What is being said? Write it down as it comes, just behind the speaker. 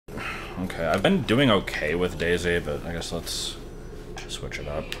Okay, I've been doing okay with Daisy, but I guess let's switch it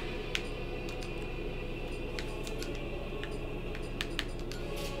up.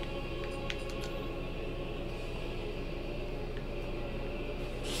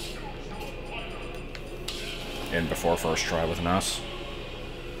 In before first try with Ness.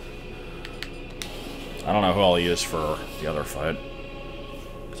 I don't know who I'll use for the other fight,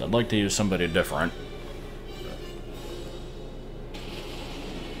 because I'd like to use somebody different.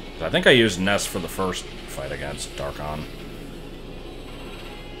 I think I used Ness for the first fight against Darkon.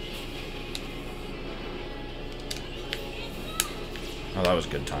 Oh, that was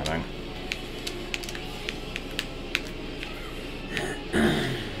good timing.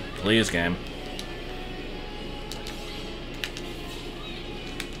 Please, game.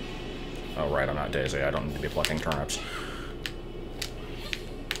 Oh, right, I'm not Daisy. I don't need to be plucking turnips.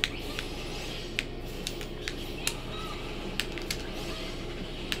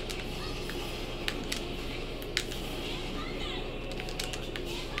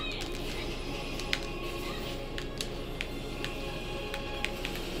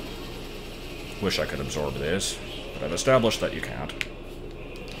 Wish I could absorb these, but I've established that you can't.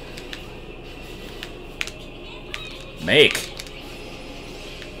 Make!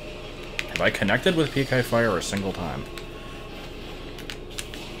 Have I connected with PK Fire a single time?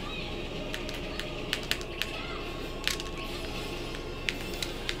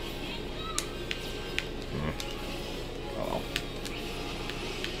 Oh well.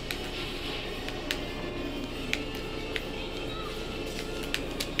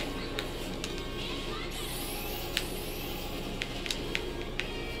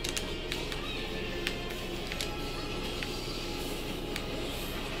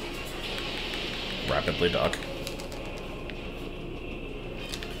 Rapidly duck.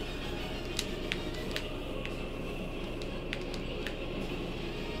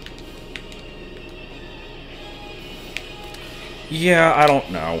 Yeah, I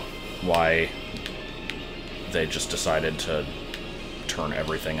don't know why they just decided to turn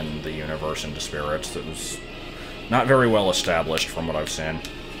everything in the universe into spirits. It was not very well established from what I've seen.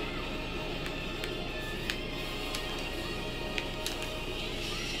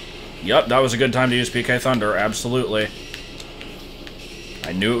 Yep, that was a good time to use PK Thunder, absolutely.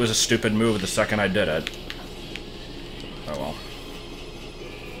 I knew it was a stupid move the second I did it. Oh well.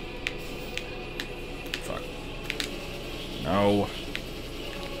 Fuck. No.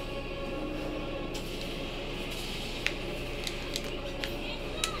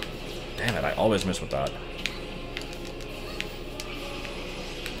 Damn it, I always miss with that.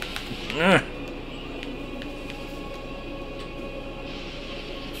 Ugh.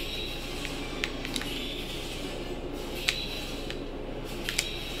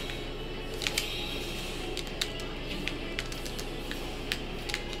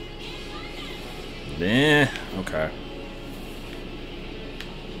 Okay.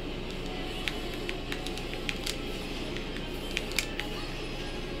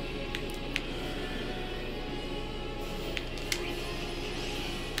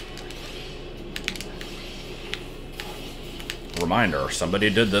 Reminder, somebody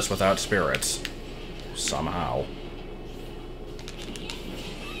did this without spirits. Somehow.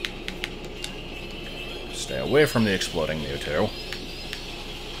 Stay away from the exploding Mewtwo.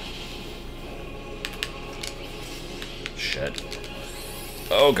 Shit.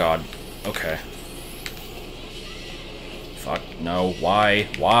 Oh god. Okay. Fuck. No. Why?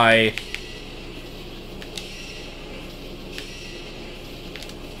 Why?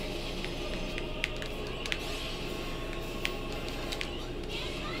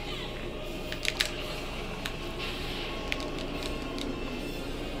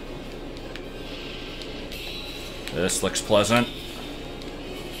 This looks pleasant.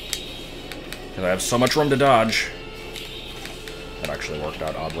 Because I have so much room to dodge. That actually worked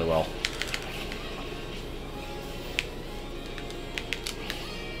out oddly well.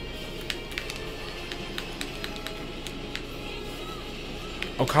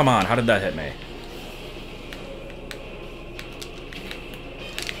 Oh, come on. How did that hit me?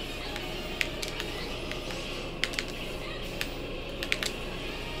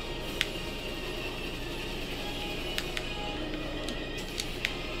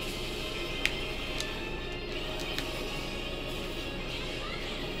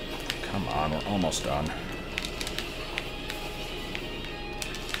 Come on, we're almost done.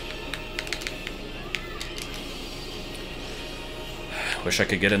 Wish I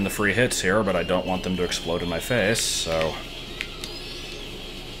could get in the free hits here, but I don't want them to explode in my face, so...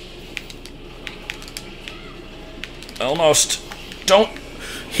 Almost. Don't...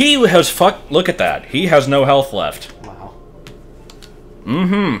 He has look at that. He has no health left. Wow.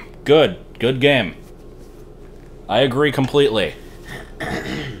 Mm-hmm. Good. Good game. I agree completely.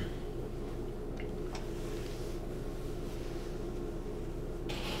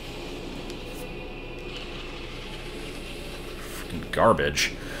 Freaking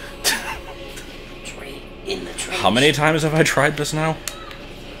garbage. In the trench. How many times have I tried this now?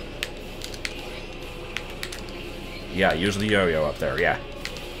 Yeah, use the yo-yo up there, yeah.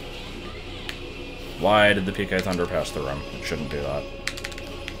 Why did the PK Thunder pass through him? It shouldn't do that.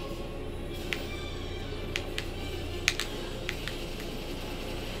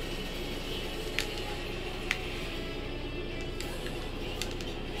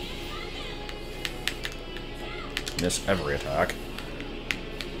 Miss every attack.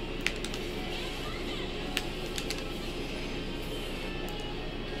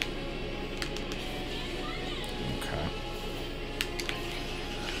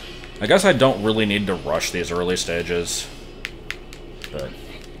 I guess I don't really need to rush these early stages, but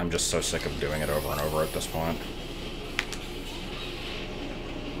I'm just so sick of doing it over and over at this point.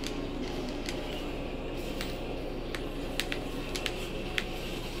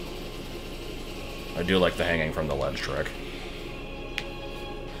 I do like the hanging from the ledge trick.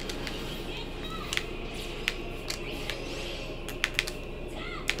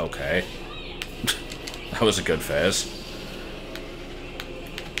 Okay. That was a good phase.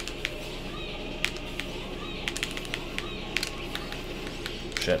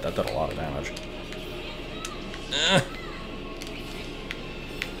 Shit, that did a lot of damage.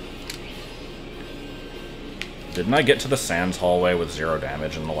 Didn't I get to the Sands hallway with 0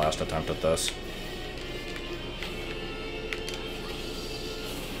 damage in the last attempt at this?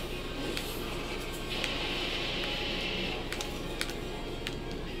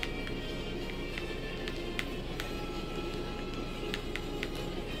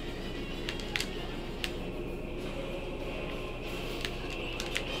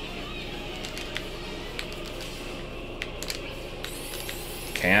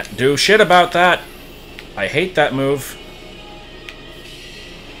 Can't do shit about that. I hate that move.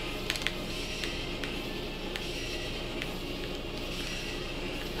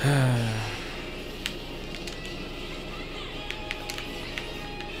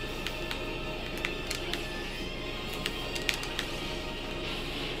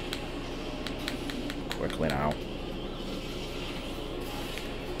 Quickly now.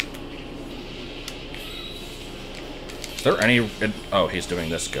 Is there any... Oh, he's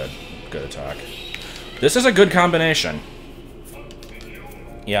doing this good. Good attack. This is a good combination.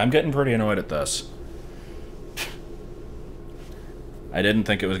 Yeah, I'm getting pretty annoyed at this. I didn't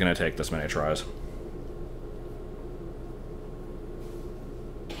think it was going to take this many tries.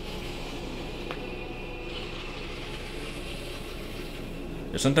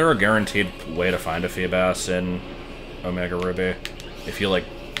 Isn't there a guaranteed way to find a Feebas in Omega Ruby? If you, like...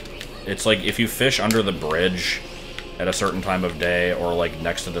 It's like, if you fish under the bridge at a certain time of day, or, like,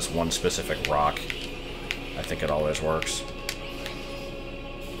 next to this one specific rock, I think it always works.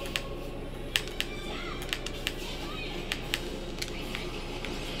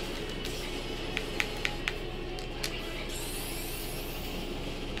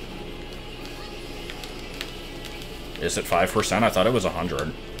 Is it 5%? I thought it was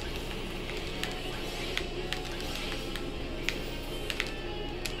 100.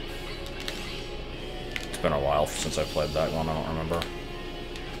 It's been a while since I played that one, I don't remember.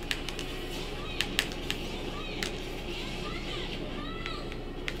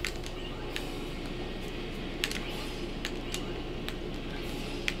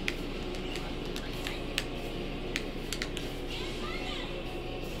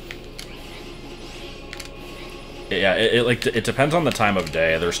 Yeah, it depends on the time of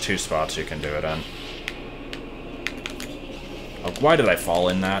day. There's 2 spots you can do it in. Oh, why did I fall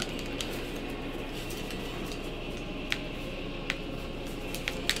in that?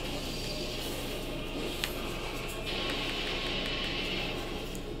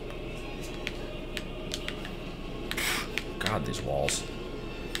 God, these walls.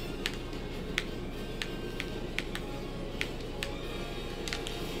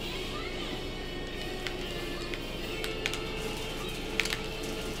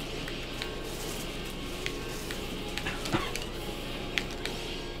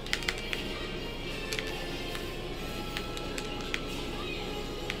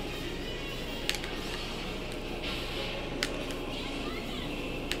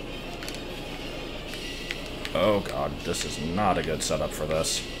 Oh god, this is not a good setup for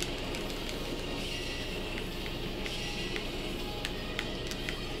this.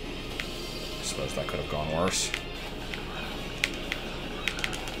 I suppose that could have gone worse.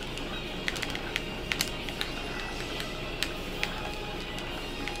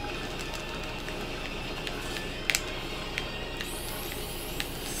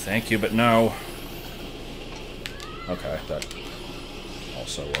 Thank you, but no. Okay, that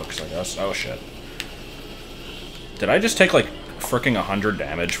also works, I guess. Oh, shit. Did I just take, like, fricking 100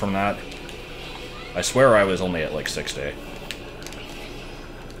 damage from that? I swear I was only at, like, 60.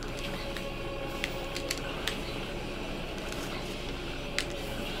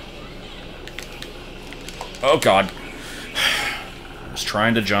 Oh, God. I was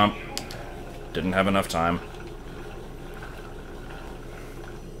trying to jump. Didn't have enough time.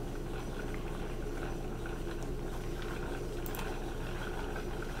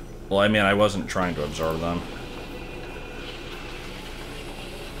 Well, I mean, I wasn't trying to absorb them.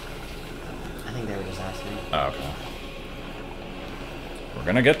 I think they were just asking. Oh, okay. We're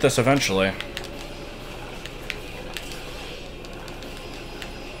gonna get this eventually.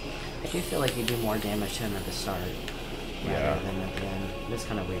 I do feel like you do more damage to him at the start Yeah. rather than at the end. It's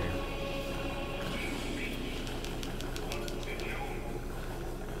kind of weird.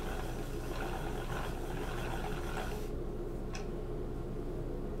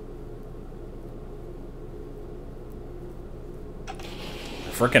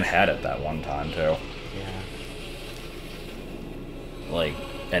 Frickin' had it that one time, too. Yeah. Like,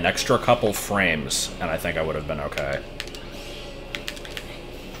 an extra couple frames, and I think I would have been okay.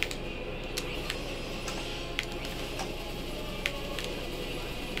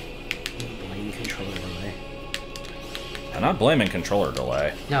 Blame controller delay. I'm not blaming controller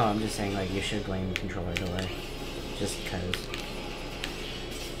delay. No, I'm just saying, like, you should blame controller delay. Just because.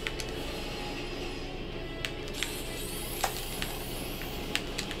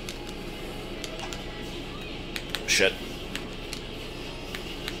 Shit.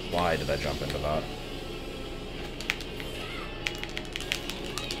 Why did I jump into that?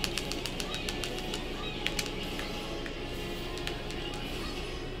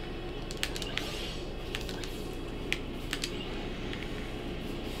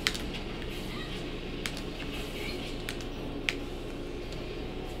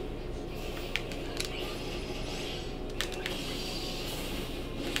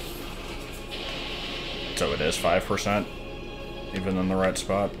 So it is 5%, even in the right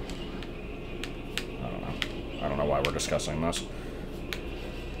spot. I don't know. I don't know why we're discussing this.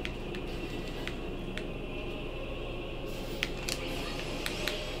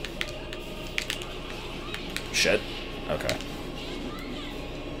 Shit. Okay.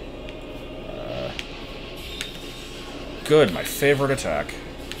 Good, my favorite attack.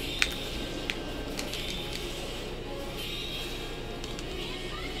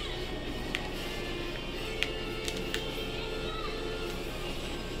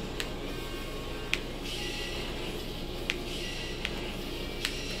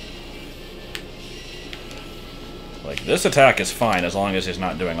 Like, this attack is fine as long as he's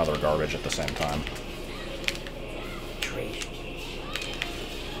not doing other garbage at the same time. Trash.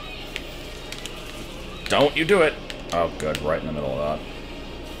 Don't you do it! Oh, good, right in the middle of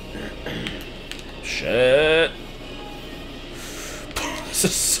that. Shit. This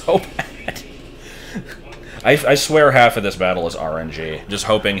is so bad. I swear half of this battle is RNG. Just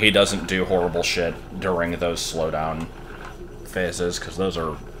hoping he doesn't do horrible shit during those slowdown phases, because those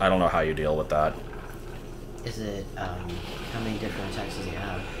are... I don't know how you deal with that. Is it, how many different attacks does he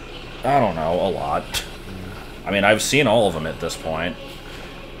have? I don't know, a lot. I mean, I've seen all of them at this point,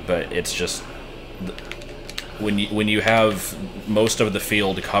 but it's just... When you have most of the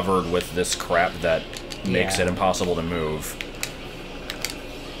field covered with this crap that makes it impossible to move...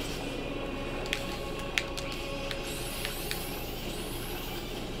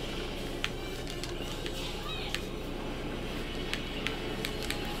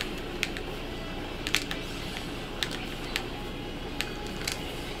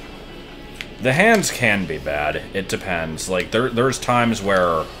 The hands can be bad. It depends. Like, there's times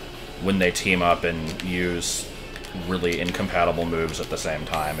where when they team up and use really incompatible moves at the same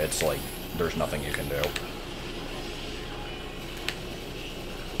time, it's like, there's nothing you can do.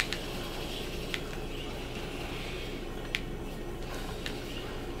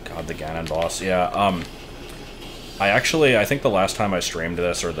 God, the Ganon boss. Yeah, I think the last time I streamed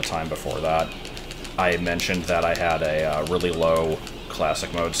this, or the time before that, I mentioned that I had a really low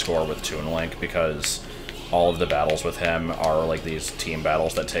classic mode score with Toon Link because all of the battles with him are like these team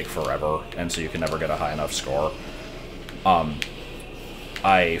battles that take forever, and so you can never get a high enough score.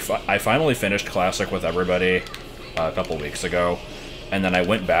 I finally finished classic with everybody a couple weeks ago, and then I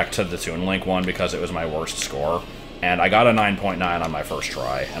went back to the Toon Link one because it was my worst score, and I got a 9.9 on my first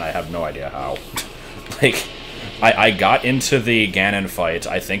try, and I have no idea how. Like, I got into the Ganon fight,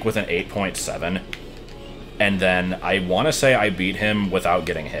 I think, with an 8.7, and then I want to say I beat him without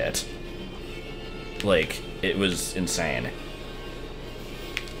getting hit. Like, it was insane.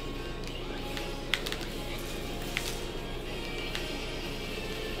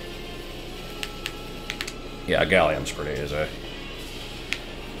 Yeah, Galleon's pretty easy.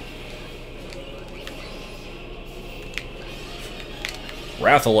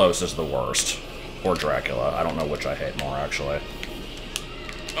 Rathalos is the worst. Or Dracula. I don't know which I hate more, actually.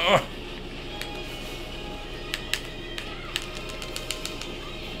 Ugh.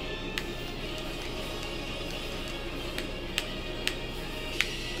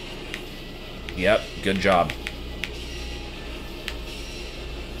 Yep, good job.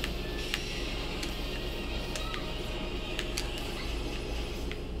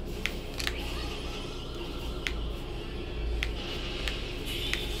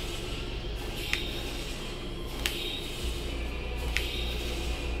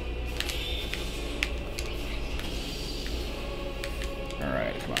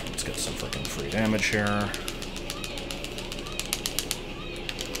 Alright, come on, let's get some freaking free damage here.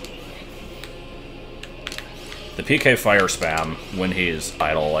 The PK fire spam, when he's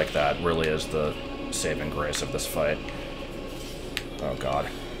idle like that, really is the saving grace of this fight. Oh god.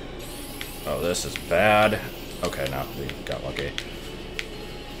 Oh, this is bad. Okay, no, we got lucky.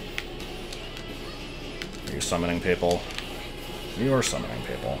 Are you summoning people? You are summoning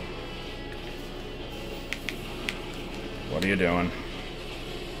people. What are you doing?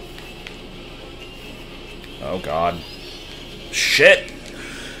 Oh god. Shit!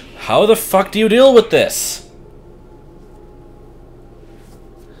 How the fuck do you deal with this?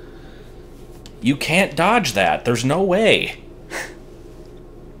 You can't dodge that. There's no way.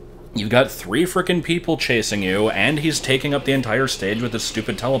 You've got 3 frickin' people chasing you, and he's taking up the entire stage with his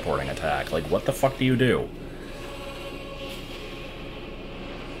stupid teleporting attack. Like, what the fuck do you do?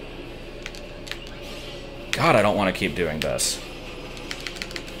 God, I don't want to keep doing this.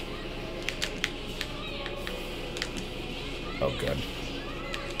 Oh, good.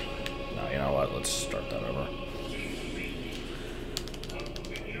 No, you know what? Let's start that over.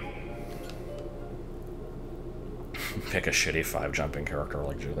 Pick a shitty 5-jumping character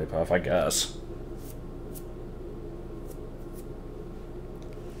like Jigglypuff, I guess.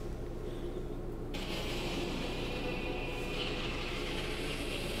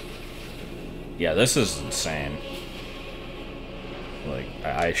 Yeah, this is insane. Like,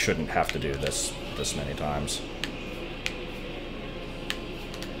 I shouldn't have to do this many times.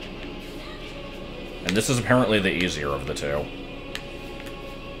 And this is apparently the easier of the two.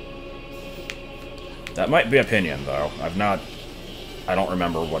 That might be opinion, though. I don't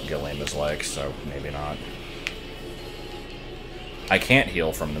remember what Gilliam is like, so maybe not. I can't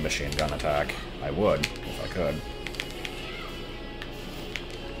heal from the machine gun attack. I would, if I could.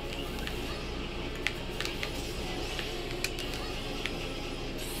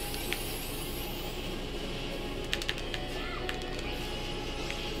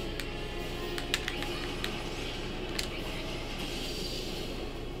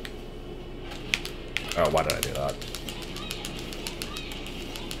 Oh, why did I do that?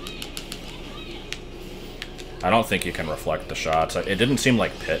 I don't think you can reflect the shots. It didn't seem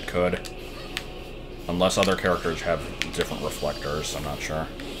like Pit could. Unless other characters have different reflectors, I'm not sure.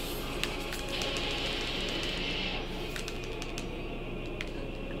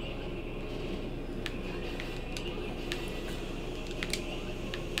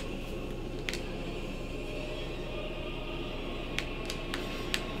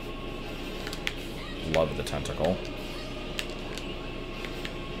 Love the tentacle.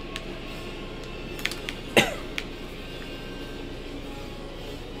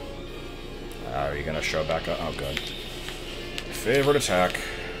 Are you gonna show back up? Oh, good. Favorite attack.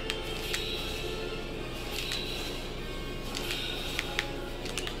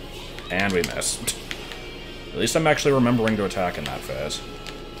 And we missed. At least I'm actually remembering to attack in that phase.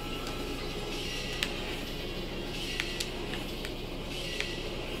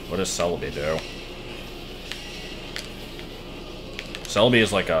 What does Celebi do? Celebi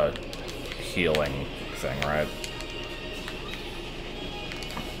is like a healing thing, right?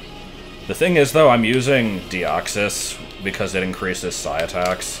 The thing is, though, I'm using Deoxys because it increases Psi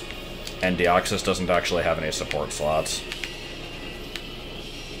attacks, and Deoxys doesn't actually have any support slots.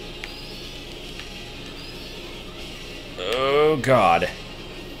 Oh, God.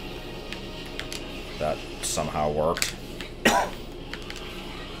 That somehow worked.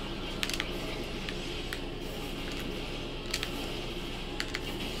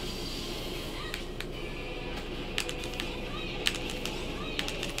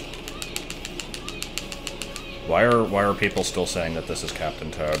 Why are people still saying that this is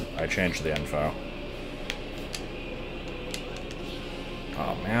Captain Toad? I changed the info.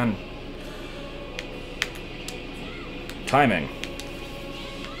 Oh, man. Timing.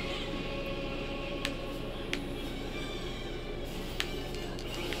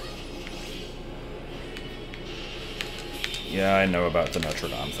 Yeah, I know about the Notre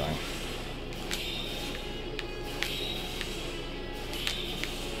Dame thing.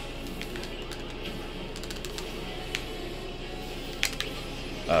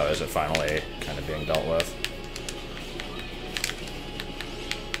 Oh, is it finally kind of being dealt with?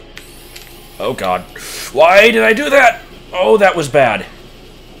 Oh god. Why did I do that? Oh, that was bad.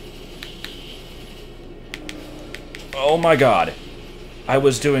 Oh my god. I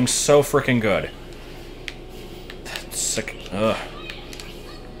was doing so freaking good. That's sick. Ugh.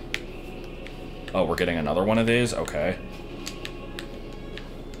 Oh, we're getting another one of these? Okay.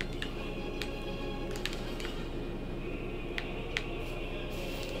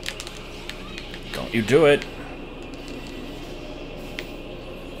 Don't you do it.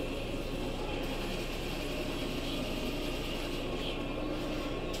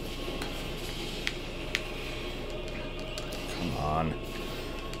 Come on.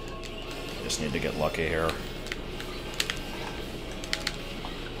 Just need to get lucky here.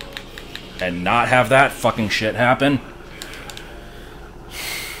 And not have that fucking shit happen.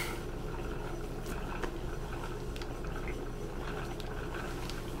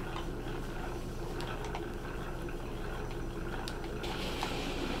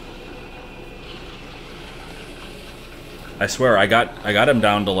 I swear, I got him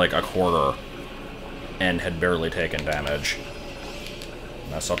down to like a quarter and had barely taken damage.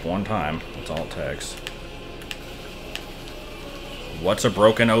 Mess up one time, that's all it takes. What's a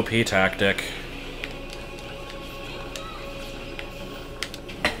broken OP tactic?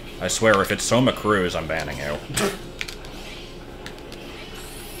 I swear, if it's Soma Cruz, I'm banning you.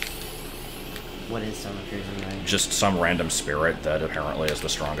 What is Soma Cruz anyway? Just some random spirit that apparently is the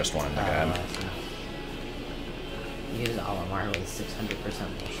strongest one in the game. Use Olimar with 600%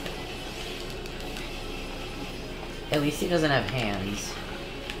 bullshit. At least he doesn't have hands.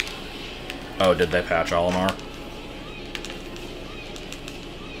 Oh, did they patch Olimar?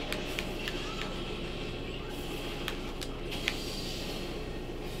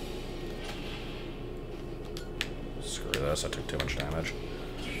 Screw this, I took too much damage.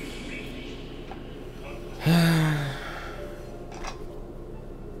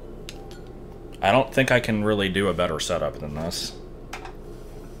 I don't think I can really do a better setup than this.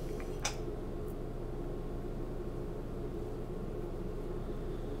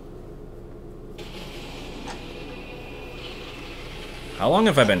 How long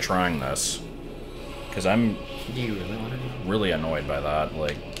have I been trying this? Because I'm Do you really want to do? Really annoyed by that.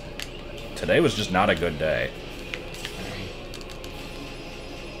 Like, today was just not a good day.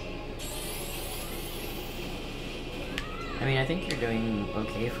 I mean, I think you're doing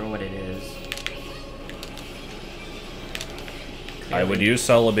okay for what it is. I would use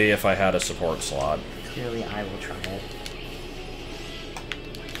Celebi if I had a support slot. Clearly, I will try it.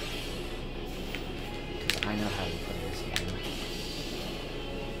 Because I know how to play this game.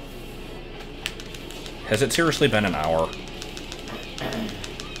 Has it seriously been an hour?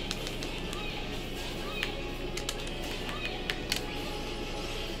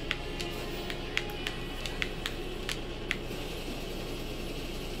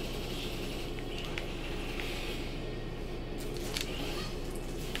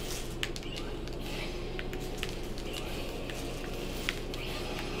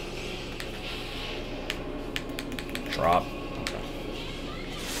 Drop. Okay.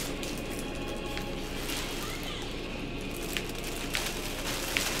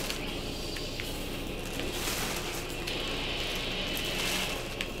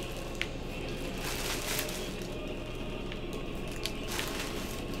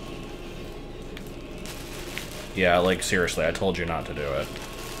 Yeah, like, seriously, I told you not to do it.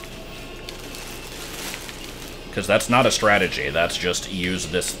 Because that's not a strategy, that's just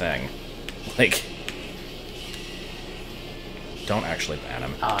use this thing. Like... Don't actually ban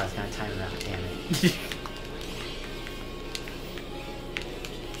him. Oh, I was gonna time him out, damn it.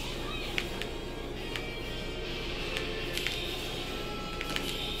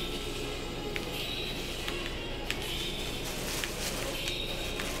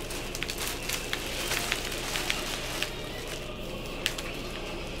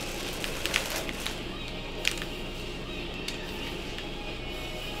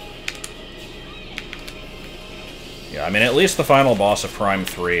 Yeah, I mean, at least the final boss of Prime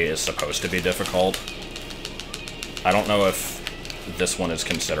 3 is supposed to be difficult. I don't know if this one is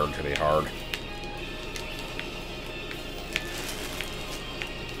considered to be hard.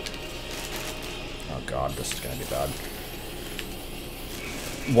 Oh god, this is gonna be bad.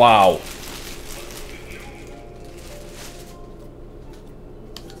 Wow.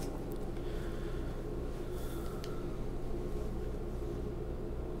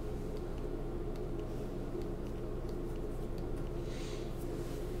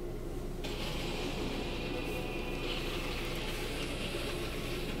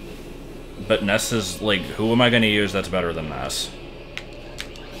 But Ness is, like, who am I going to use that's better than Ness?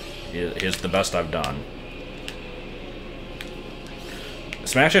 He's the best I've done.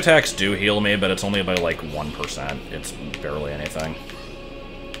 Smash attacks do heal me, but it's only by, like, 1%. It's barely anything.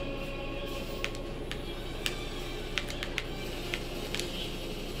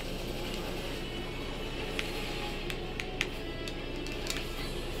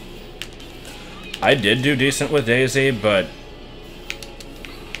 I did do decent with Daisy, but,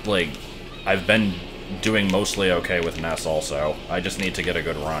 like, I've been doing mostly okay with Ness also. I just need to get a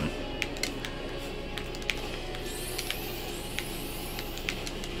good run.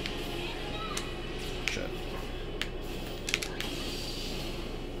 Shit.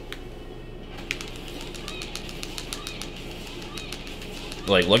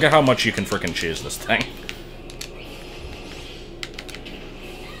 Like, look at how much you can frickin' cheese this thing.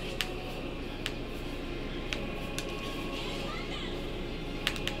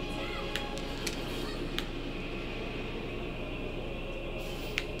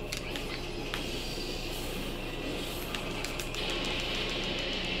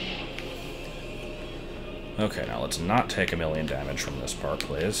 Okay, now let's not take 1,000,000 damage from this part,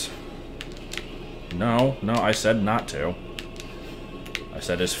 please. No, no, I said not to. I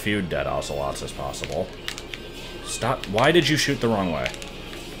said as few dead ocelots as possible. Stop. Why did you shoot the wrong way?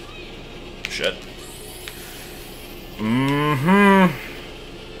 Shit.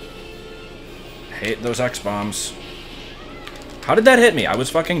 Hate those X-bombs. How did that hit me? I was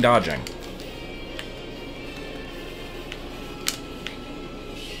fucking dodging.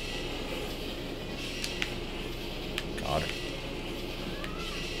 God.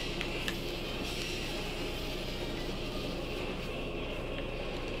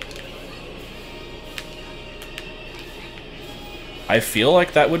 I feel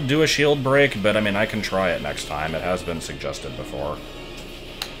like that would do a shield break, but I mean, I can try it next time. It has been suggested before.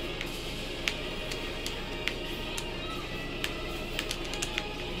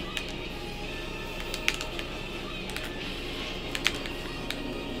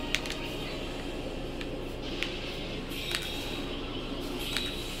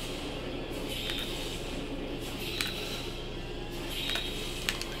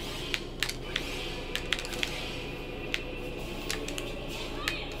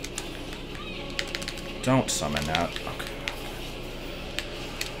 Don't summon that.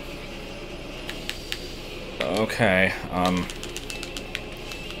 Okay.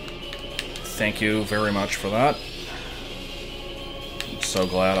 Thank you very much for that. I'm so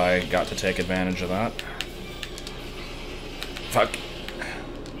glad I got to take advantage of that. Fuck.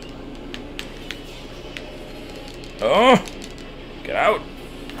 Oh! Get out!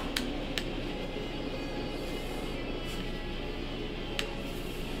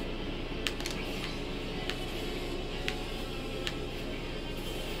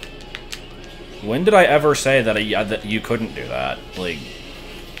 When did I ever say that that you couldn't do that? Like,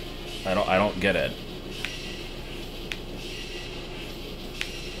 I don't get it.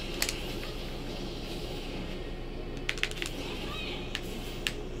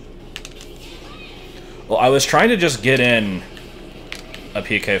 Well, I was trying to just get in a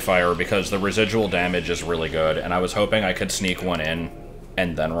PK fire because the residual damage is really good, and I was hoping I could sneak one in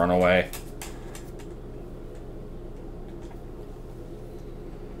and then run away.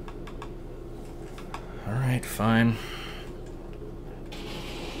 Alright, fine.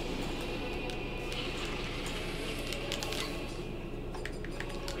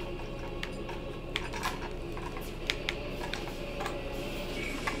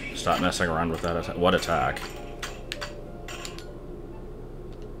 Stop messing around with that attack. What attack?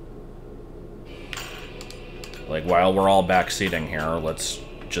 Like, while we're all backseating here, let's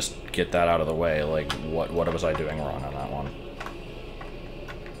just get that out of the way. Like, what was I doing wrong on that one?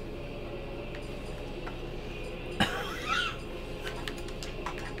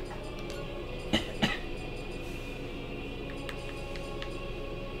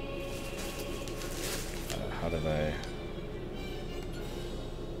 How did I...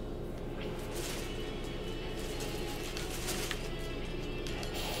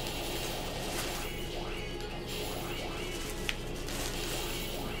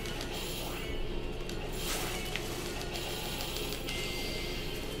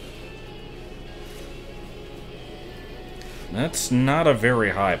 That's not a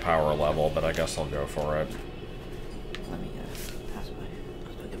very high power level, but I guess I'll go for it. Let me pass by.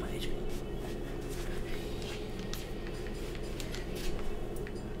 Let's go get my HP.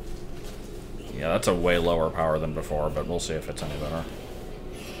 Yeah, that's a way lower power than before, but we'll see if it's any better.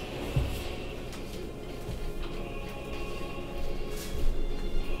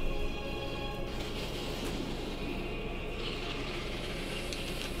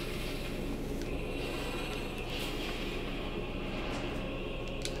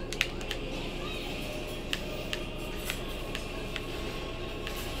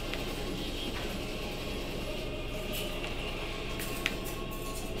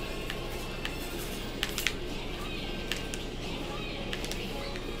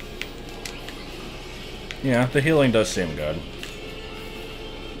 Yeah, the healing does seem good.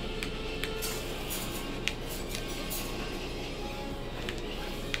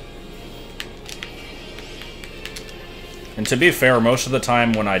 And to be fair, most of the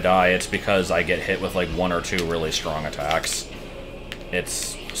time when I die, it's because I get hit with, like, 1 or 2 really strong attacks.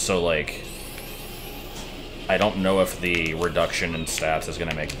 It's... so, like... I don't know if the reduction in stats is going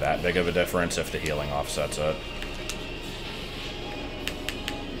to make that big of a difference if the healing offsets it.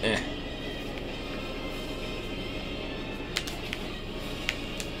 Eh.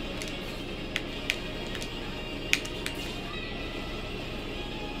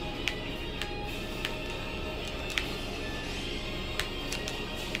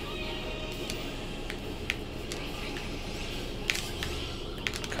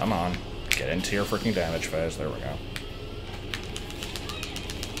 Come on. Get into your freaking damage phase. There we go.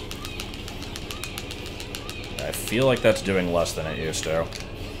 I feel like that's doing less than it used to.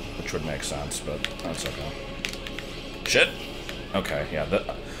 Which would make sense, but that's okay. Shit! Okay,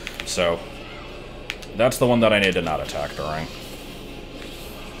 yeah. So, that's the one that I need to not attack during.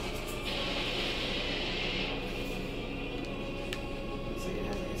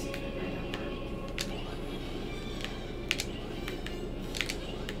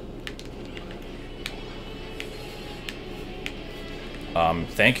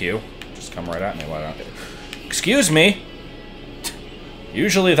 Thank you. Just come right at me, why don't you? Excuse me!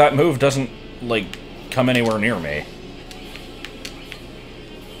 Usually that move doesn't, like, come anywhere near me.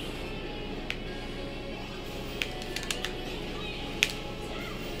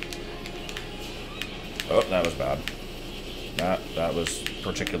 Oh, that was bad. That was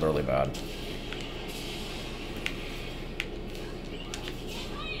particularly bad.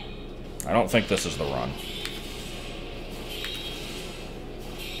 I don't think this is the run.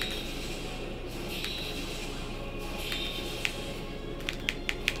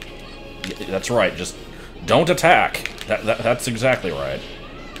 That's right, just don't attack. That's exactly right.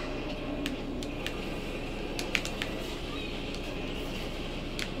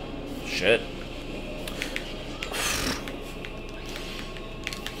 Shit.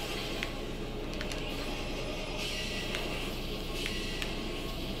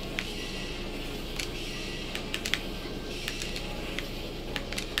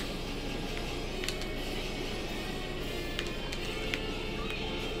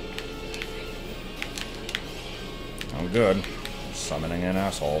 Good. Summoning in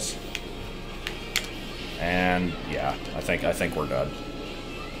assholes. And yeah, I think we're dead.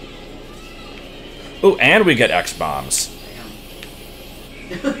 Ooh, and we get X-bombs.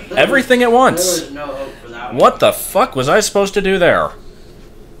 Everything at once. There was no hope for that one. What the fuck was I supposed to do there?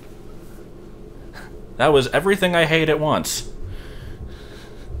 That was everything I hate at once.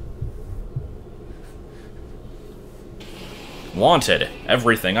 Wanted.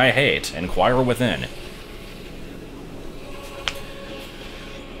 Everything I hate. Inquire within.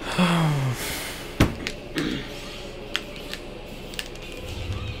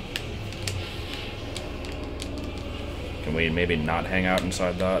 Can we maybe not hang out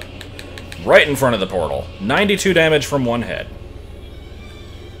inside that? Right in front of the portal. 92 damage from one hit.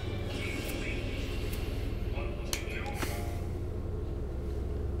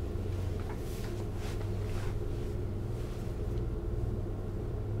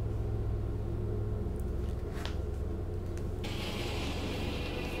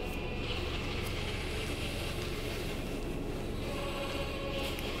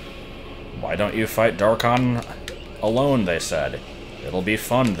 Why don't you fight Darkon alone, they said. It'll be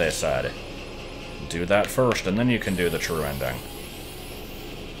fun, they said. Do that first, and then you can do the true ending.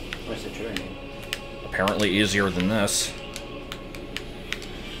 What's the true ending? Apparently easier than this.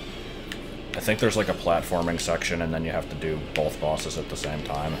 I think there's like a platforming section, and then you have to do both bosses at the same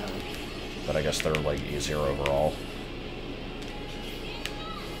time. But I guess they're like easier overall.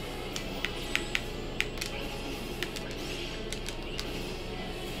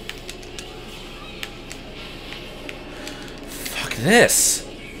 This.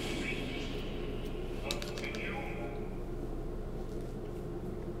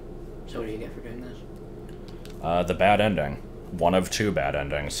 So what do you get for doing this? The bad ending. One of 2 bad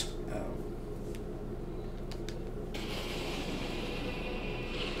endings. Oh.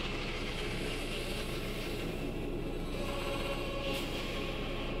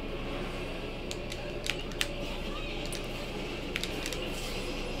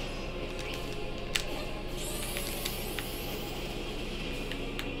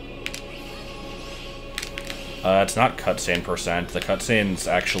 It's not cutscene percent. The cutscenes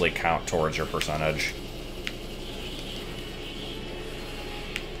actually count towards your percentage.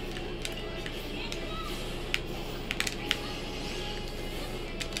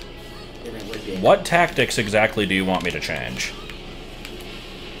 Then it would be what tactics exactly do you want me to change?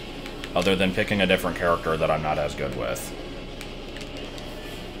 Other than picking a different character that I'm not as good with.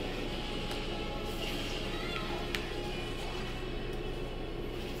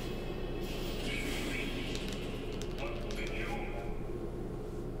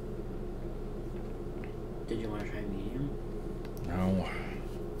 Did you want to try medium? No.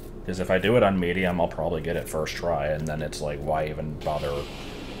 Because if I do it on medium, I'll probably get it first try, and then it's like, why even bother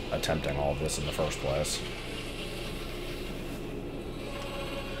attempting all of this in the first place?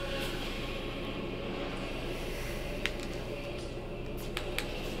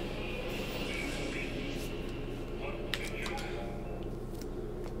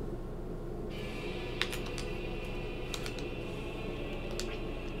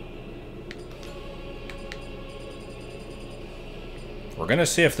 We're gonna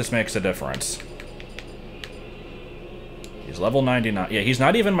see if this makes a difference. He's level 99. Yeah, he's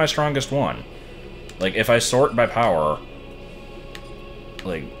not even my strongest one. Like, if I sort by power,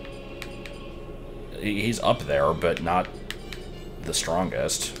 like, he's up there, but not the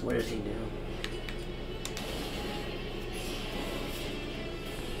strongest. What does he do?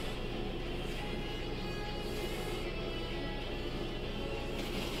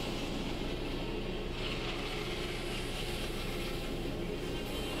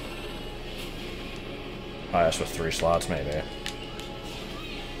 Highest with 3 slots, maybe.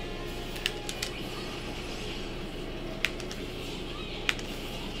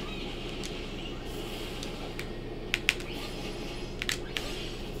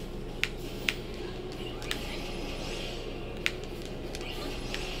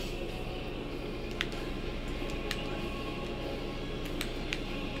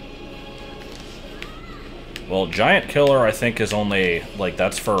 Well, Giant Killer, I think, is only, like,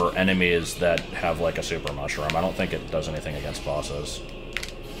 that's for enemies that have, like, a super mushroom. I don't think it does anything against bosses.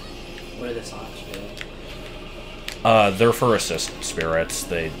 What are the slots for? They're for assist spirits.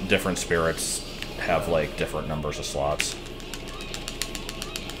 Different spirits have, like, different numbers of slots.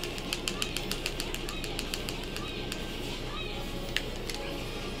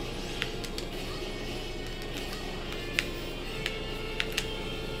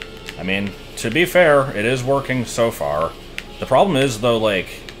 I mean, to be fair, it is working so far. The problem is, though, like,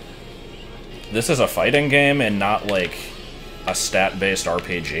 this is a fighting game and not, like, a stat-based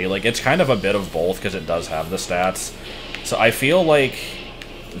RPG. Like, it's kind of a bit of both, because it does have the stats. So I feel like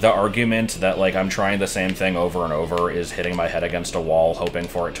the argument that, like, I'm trying the same thing over and over is hitting my head against a wall, hoping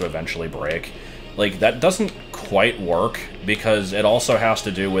for it to eventually break. Like, that doesn't quite work, because it also has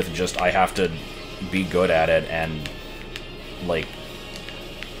to do with just, I have to be good at it, and, like,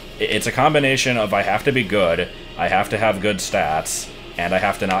 it's a combination of I have to be good, I have to have good stats, and I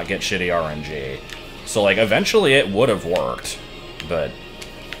have to not get shitty RNG. So, like, eventually it would have worked, but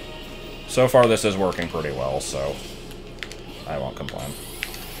so far this is working pretty well, so I won't complain.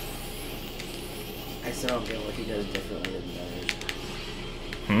 I still don't get what he does differently than the others.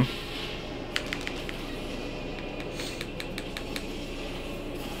 Hmm?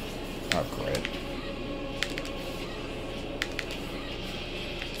 Oh, great.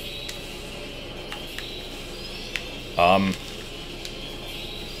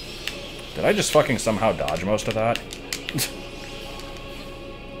 Did I just fucking somehow dodge most of that?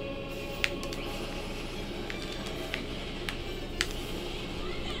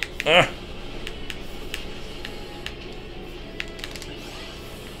 Ugh.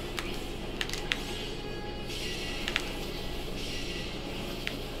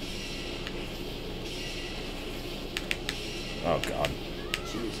 Oh, God.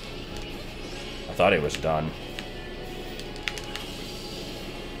 Jeez. I thought he was done.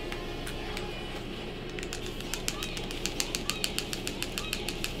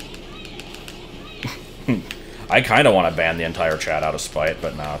 I kind of want to ban the entire chat out of spite,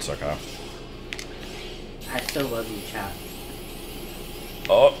 but no, it's okay. I still love you, chat.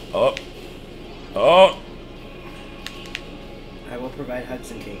 Oh, oh, oh! I will provide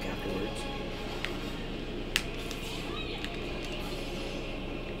Hudson cake afterwards.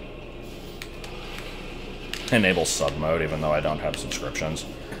 Enable sub mode, even though I don't have subscriptions.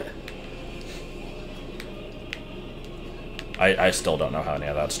 I still don't know how any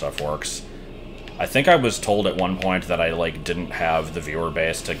of that stuff works. I think I was told at one point that I, like, didn't have the viewer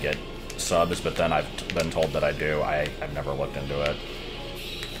base to get subs, but then I've been told that I do. I've never looked into it.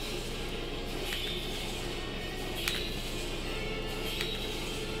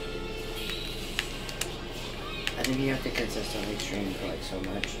 I think you have to consistently stream for, like, so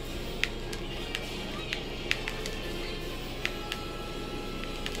much.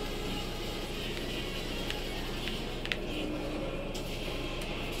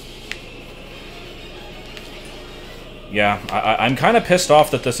 Yeah, I'm kind of pissed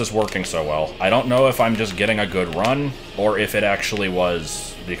off that this is working so well. I don't know if I'm just getting a good run, or if it actually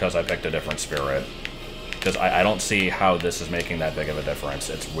was because I picked a different spirit. Because I don't see how this is making that big of a difference.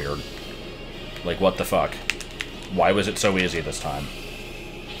 It's weird. Like, what the fuck? Why was it so easy this time?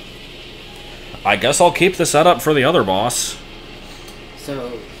 I guess I'll keep the setup for the other boss.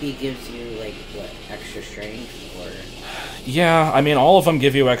 So, he gives you, like, what, extra strength, or...? Yeah, I mean, all of them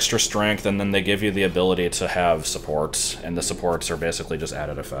give you extra strength, and then they give you the ability to have supports, and the supports are basically just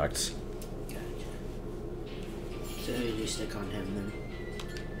added effects. Gotcha. So who did you stick on him,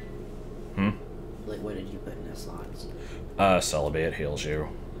 Hmm? then? Like, what did you put in his slots? Celebrate heals you.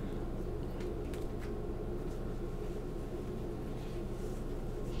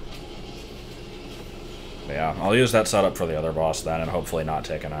 Yeah, I'll use that setup for the other boss then, and hopefully not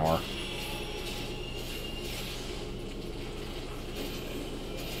take an hour.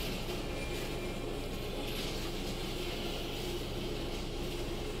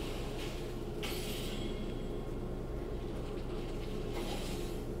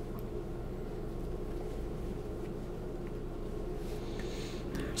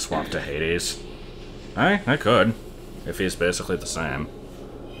 Swap to Hades. I could, if he's basically the same.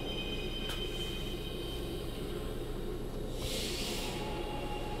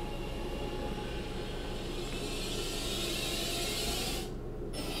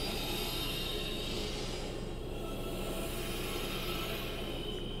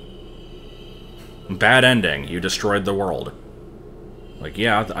 Bad ending. You destroyed the world. Like,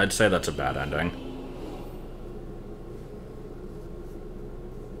 yeah, I'd say that's a bad ending.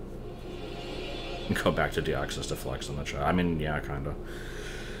 Go back to Deoxys to flex in the chat. I mean, yeah, kinda.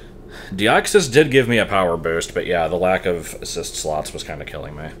 Deoxys did give me a power boost, but yeah, the lack of assist slots was kind of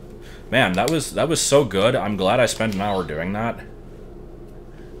killing me. Man, that was so good. I'm glad I spent an hour doing that.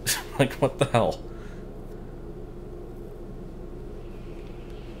 Like, what the hell?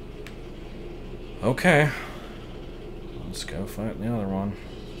 Okay. Let's go fight the other one.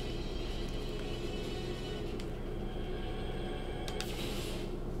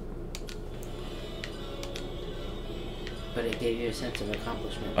 But it gave you a sense of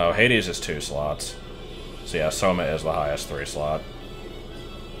accomplishment. Oh, Hades is 2 slots. So yeah, Soma is the highest 3 slot.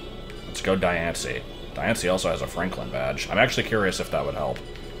 Let's go Diancie. Diancie also has a Franklin badge. I'm actually curious if that would help.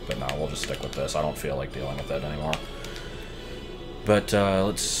 But no, we'll just stick with this. I don't feel like dealing with it anymore. But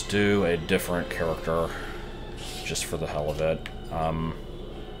let's do a different character, just for the hell of it.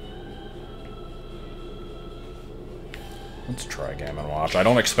 Let's try Game & Watch. I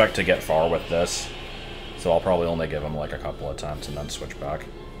don't expect to get far with this, so I'll probably only give him like a couple attempts and then switch back.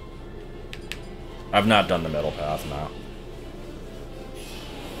 I've not done the middle path now.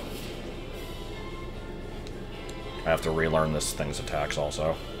 I have to relearn this thing's attacks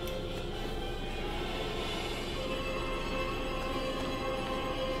also.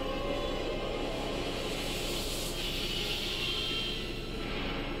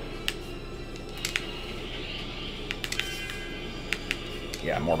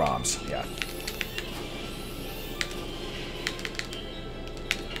 Yeah, more bombs. Yeah.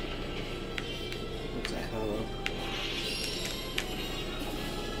 What's that hollow?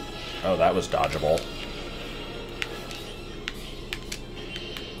 Oh, that was dodgeable.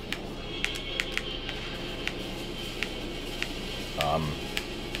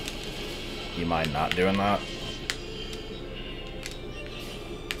 You mind not doing that?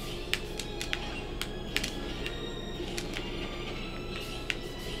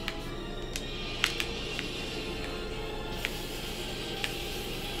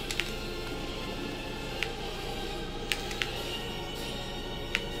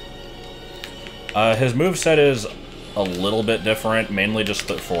 His moveset is a little bit different, mainly just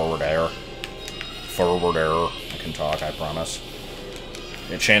the forward air. Forward air. I can talk, I promise.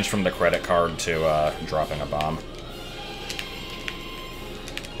 It changed from the credit card to dropping a bomb.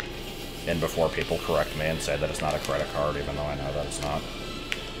 And before people correct me and say that it's not a credit card, even though I know that it's not.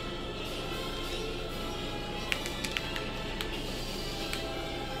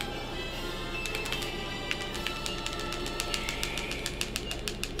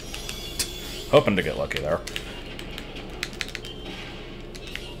 Hoping to get lucky there.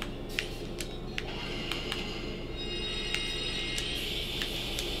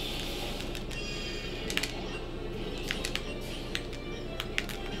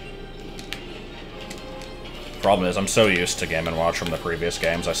 Problem is, I'm so used to Game & Watch from the previous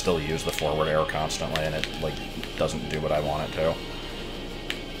games, I still use the forward air constantly, and it, like, doesn't do what I want it to.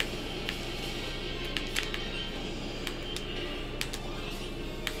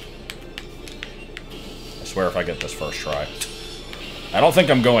 I swear if I get this first try. I don't think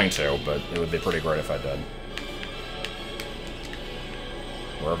I'm going to, but it would be pretty great if I did.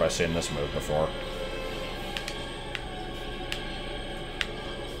 Where have I seen this move before?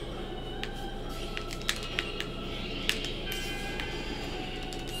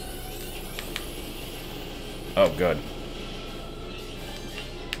 Oh, good.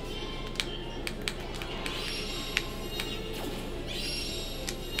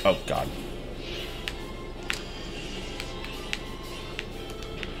 Oh, God.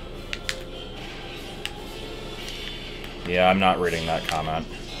 Yeah, I'm not reading that comment.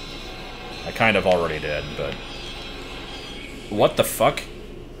 I kind of already did, but... What the fuck?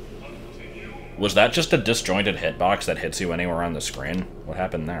 Was that just a disjointed hitbox that hits you anywhere on the screen? What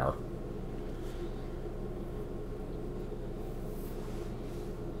happened there?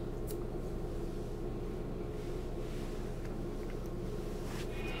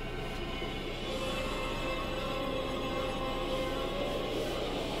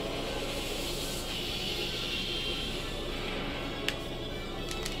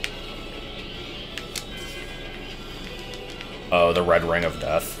 Oh, the red ring of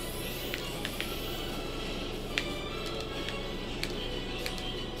death.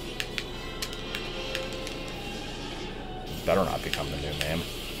 Better not become the new meme.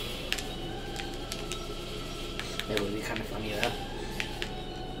 It would be kind of funny, though.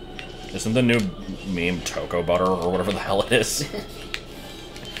 Isn't the new meme Toco Butter, or whatever the hell it is?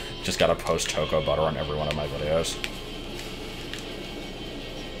 Just gotta post Toco Butter on every one of my videos.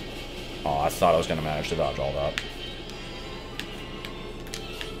 Oh, I thought I was gonna manage to dodge all that.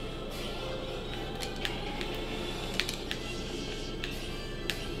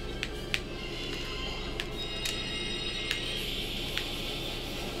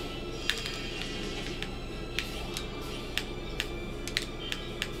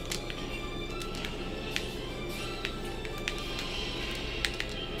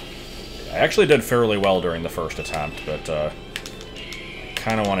 I actually did fairly well during the first attempt, but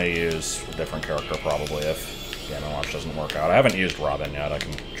kind of want to use a different character probably if Game & Watch doesn't work out. I haven't used Robin yet. I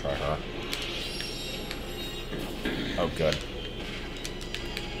can try her. Oh, good.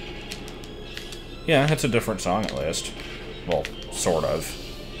 Yeah, it's a different song at least. Well, sort of.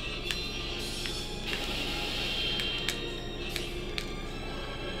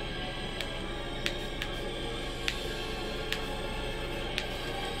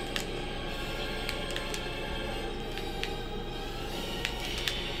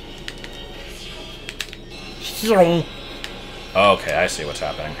 Okay, I see what's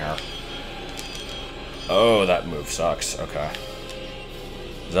happening here. Oh, that move sucks. Okay.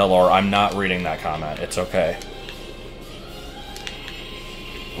 Zelor, I'm not reading that comment. It's okay.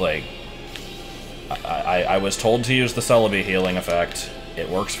 Like, I was told to use the Celebi healing effect. It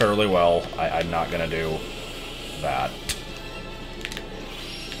works fairly well. I'm not gonna do that.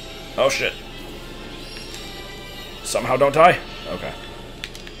 Oh, shit. Somehow don't die. Okay.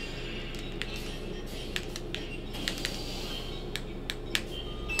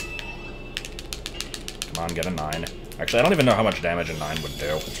 Come on, get a 9. Actually, I don't even know how much damage a 9 would do.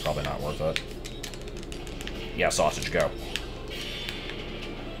 It's probably not worth it. Yeah, sausage, go.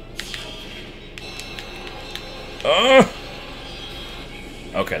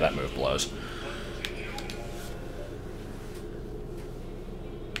 Okay, that move blows.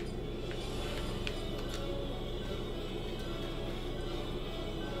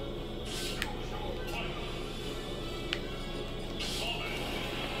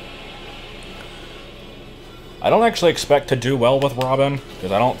 I don't actually expect to do well with Robin,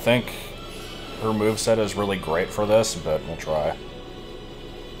 because I don't think her moveset is really great for this, but we'll try.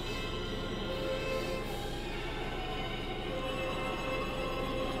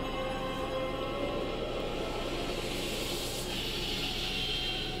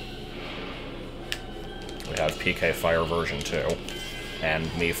 We have PK Fire version 2,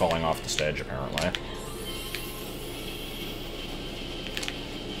 and me falling off the stage, apparently.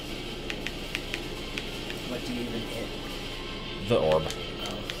 What do you even hit? The orb.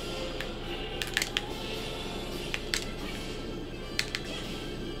 Oh.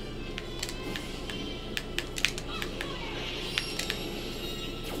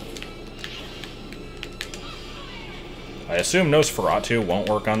 I assume Nosferatu won't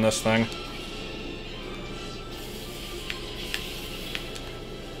work on this thing.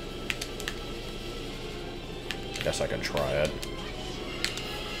 I guess I could try it.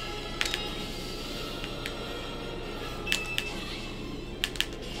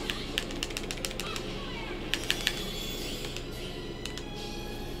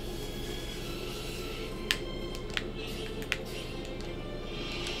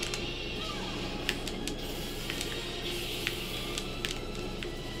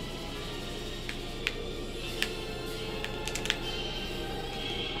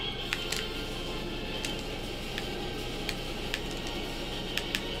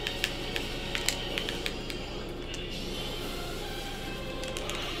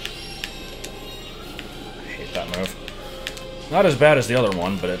 Not as bad as the other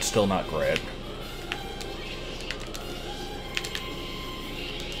one, but it's still not great.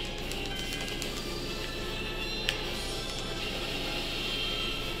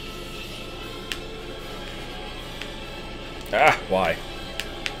 Ah, why?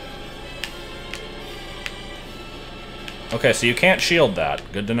 Okay, so you can't shield that.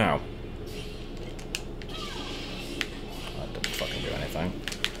 Good to know. That didn't fucking do anything.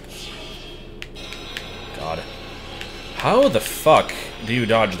 God. How the fuck do you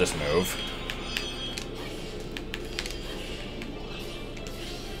dodge this move?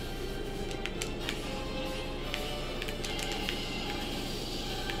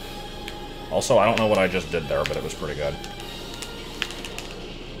 Also, I don't know what I just did there, but it was pretty good.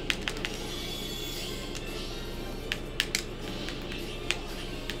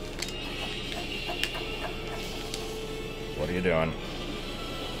 What are you doing?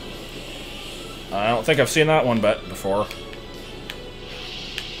 I don't think I've seen that one before.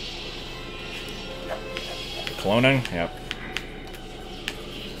 Cloning? Yep.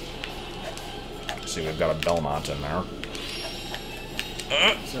 See, we've got a Belmont in there.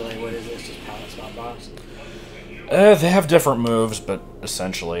 So, like, what is this? Just pallet swap box? They have different moves, but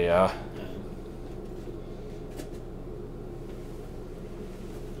essentially, yeah.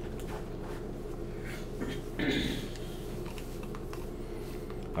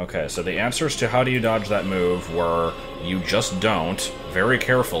 Okay, so the answers to how do you dodge that move were you just don't, very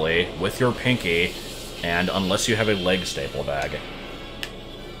carefully, with your pinky, and unless you have a leg staple bag.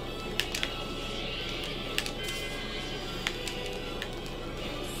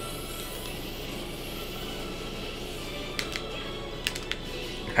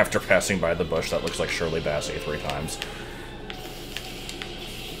 After passing by the bush, that looks like Shirley Bassey 3 times.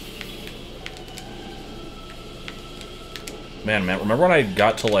 Man, remember when I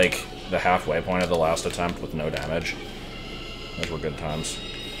got to, like, the halfway point of the last attempt with no damage? Those were good times.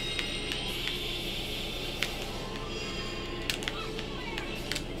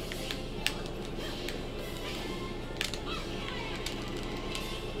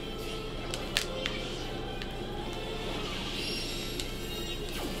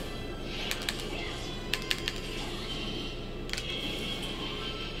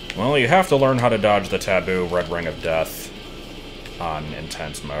 Well, you have to learn how to dodge the taboo Red Ring of Death on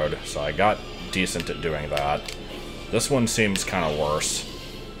intense mode, so I got decent at doing that. This one seems kind of worse.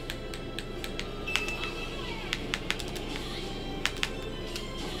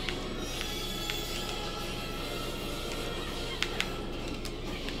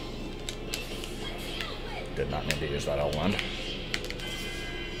 Did not need to use that L1.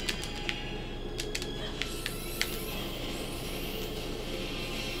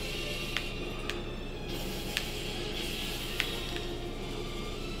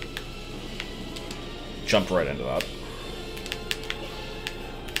 Jumped right into that.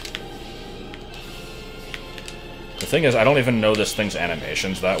 The thing is, I don't even know this thing's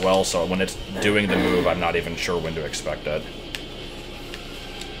animations that well, so when it's doing the move, I'm not even sure when to expect it.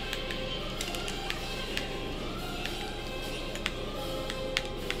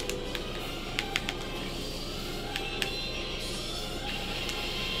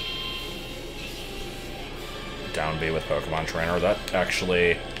 Down B with Pokemon Trainer, that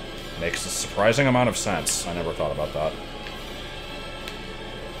actually makes a surprising amount of sense. I never thought about that.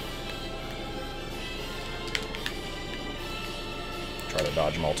 Try to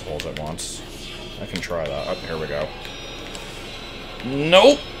dodge multiples at once. I can try that. Oh, here we go.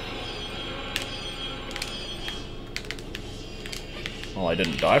 Nope! Well, I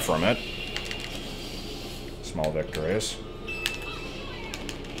didn't die from it. Small victories.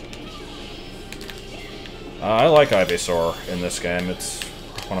 I like Ivysaur in this game. It's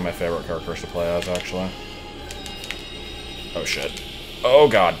one of my favorite characters to play as, actually. Oh, shit. Oh,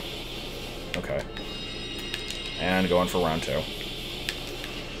 God. Okay. And going for round 2.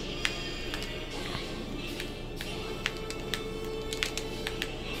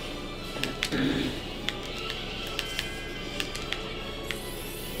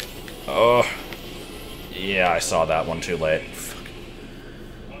 Oh. Yeah, I saw that one too late. Fuck.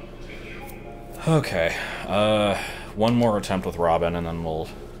 Okay. One more attempt with Robin, and then we'll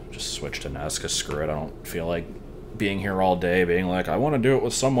just switch to Ness, because screw it, I don't feel like being here all day being like, I want to do it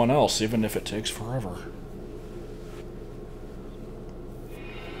with someone else, even if it takes forever.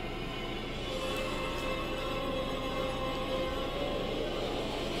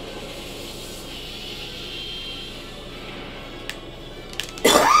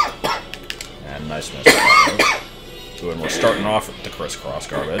 And nice miss. Ooh, and we're starting off with the crisscross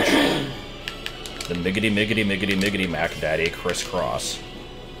garbage. The miggity miggity miggity miggity Mac Daddy crisscross.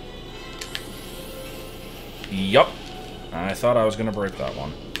 Yup. I thought I was gonna break that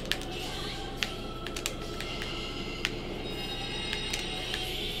one.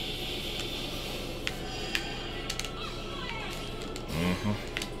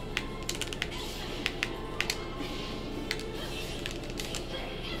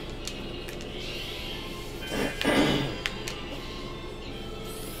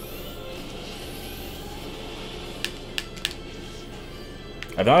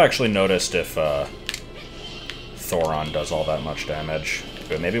 I've not actually noticed if Thoron does all that much damage,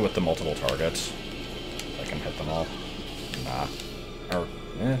 but maybe with the multiple targets, I can hit them all. Nah. Or,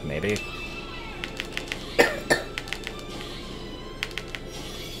 maybe.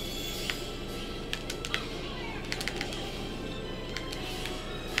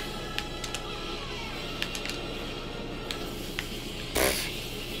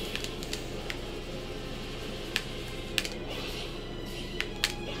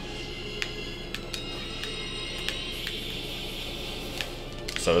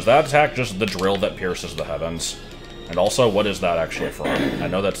 So is that attack just the drill that pierces the heavens? And also, what is that actually from? I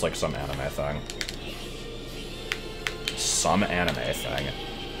know that's like some anime thing. Some anime thing.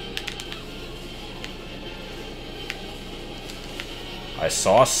 I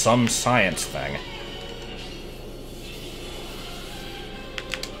saw some science thing.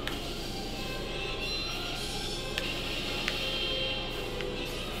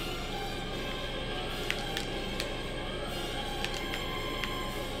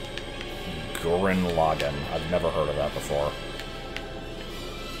 Gurren Lagann. I've never heard of that before.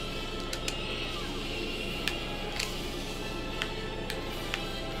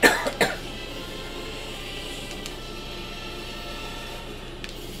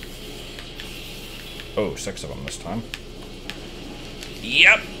 Oh, 6 of them this time.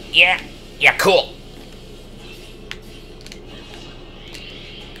 Yep. Yeah. Yeah, cool.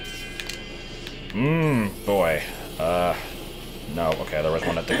 Boy. No, okay, there was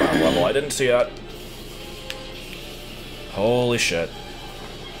one at the ground level. I didn't see that. Holy shit.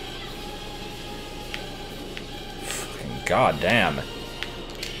 Fucking goddamn.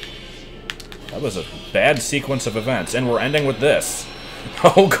 That was a bad sequence of events, and we're ending with this.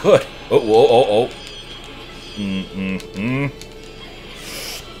 Oh, good. Oh, whoa, oh.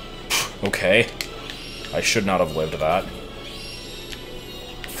 Okay. I should not have lived that.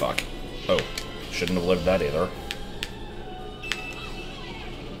 Fuck. Oh. Shouldn't have lived that either.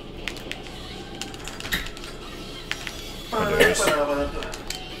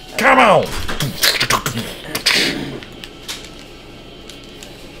 Come on!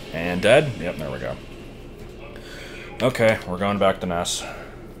 And dead? Yep, there we go. Okay, we're going back to Ness.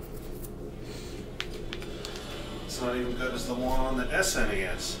 It's not even good as the one on the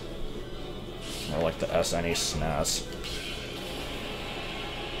SNES. More like the SNE SNES.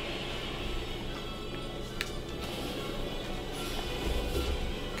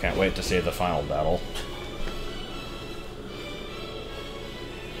 Can't wait to see the final battle.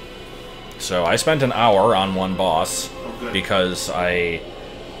 So I spent an hour on one boss because I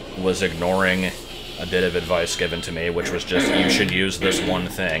was ignoring a bit of advice given to me, which was just, you should use this one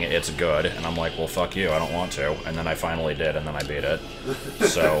thing, it's good. And I'm like, well, fuck you, I don't want to. And then I finally did, and then I beat it.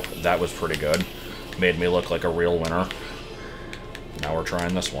 So that was pretty good. Made me look like a real winner. Now we're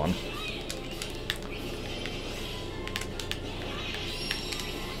trying this one.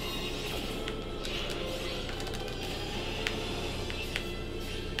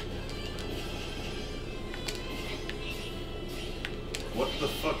 What the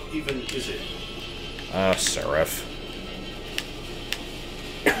fuck even is it? Serif.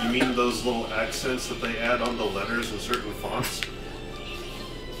 You mean those little accents that they add on the letters in certain fonts?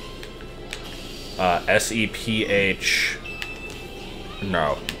 S-E-P-H...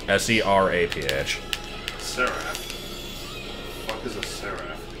 No. S-E-R-A-P-H. Seraph. Fuck is a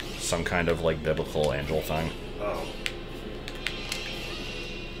seraph? Some kind of, like, biblical angel thing. Oh.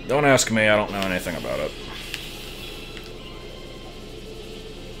 Don't ask me, I don't know anything about it.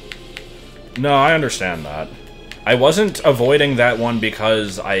 No, I understand that. I wasn't avoiding that one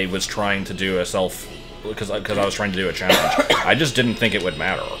because I was trying to do a because I was trying to do a challenge. I just didn't think it would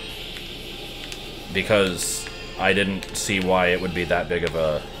matter. Because I didn't see why it would be that big of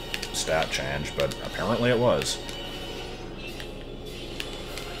a stat change, but apparently it was.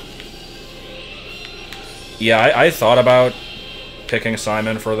 Yeah, I thought about picking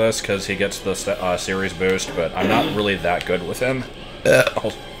Simon for this because he gets the series boost, but I'm not really that good with him.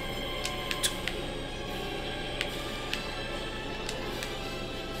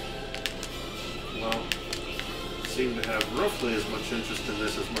 Seem to have roughly as much interest in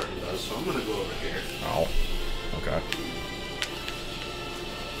this as Martin does, so I'm gonna go over here. Oh, okay.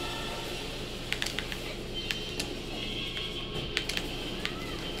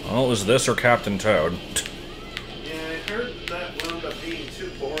 Well, it was this or Captain Toad. Yeah, I heard that wound up being too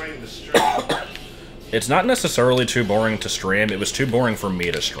boring to stream. It's not necessarily too boring to stream, it was too boring for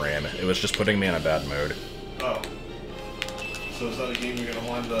me to stream. It was just putting me in a bad mood. Oh. So is that a game you're gonna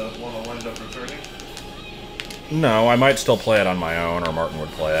want to wind up returning? No, I might still play it on my own, or Martin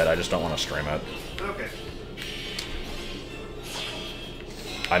would play it, I just don't want to stream it. Okay.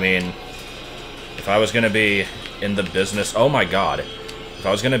 I mean, if I was gonna be in the business... Oh my god. If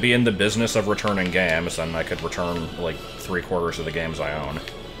I was gonna be in the business of returning games, then I could return, like, 3/4 of the games I own.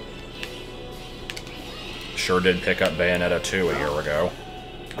 Sure did pick up Bayonetta 2 a year ago.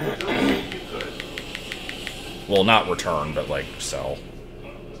 I don't think you could. Well, not return, but, like, sell.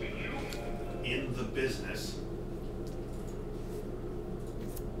 In the business.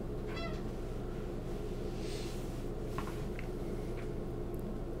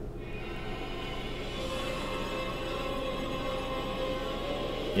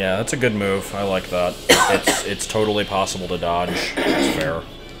 Yeah, that's a good move. I like that. It's totally possible to dodge. It's fair.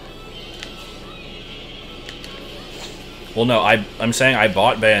 Well, no, I'm saying I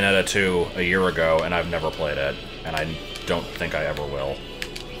bought Bayonetta 2 a year ago, and I've never played it, and I don't think I ever will.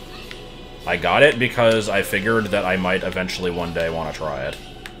 I got it because I figured that I might eventually one day want to try it.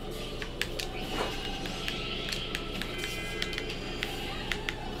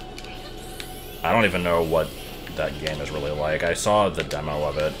 I don't even know what that game is really like. I saw the demo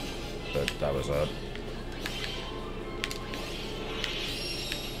of it, but that was it.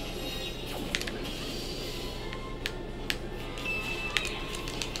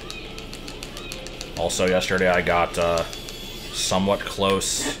 Also, yesterday I got somewhat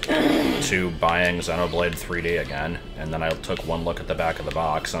close to buying Xenoblade 3D again, and then I took one look at the back of the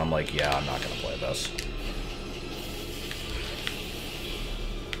box, and I'm like, yeah, I'm not going to play this.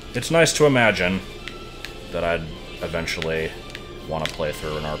 It's nice to imagine that I'd eventually want to play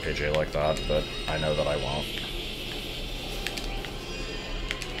through an RPG like that, but I know that I won't.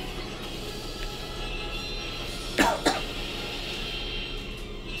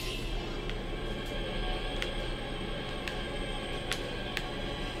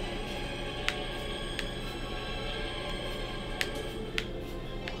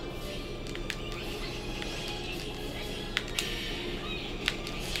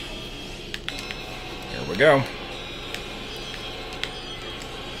 Go.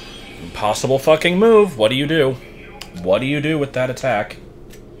 Impossible fucking move. What do you do? What do you do with that attack?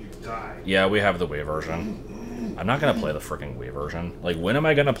 You die. Yeah, we have the Wii version. I'm not gonna play the freaking Wii version. Like, when am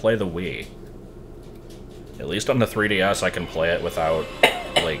I gonna play the Wii? At least on the 3DS, I can play it without,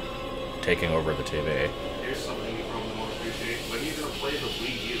 like, taking over the TV. Here's something you probably won't appreciate. When are you gonna play the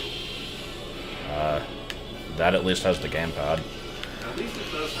Wii U? That at least has the gamepad. At least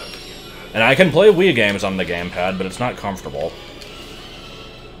it does have the gamepad. And I can play Wii games on the gamepad, but it's not comfortable.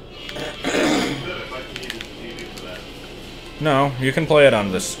 No, you can play it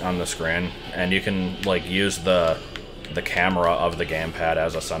on the screen, and you can like use the camera of the gamepad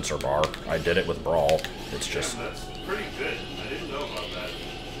as a sensor bar. I did it with Brawl. It's just that's pretty good. I didn't know about that.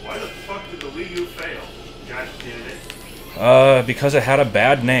 Why the fuck did the Wii U fail? God damn it. Because it had a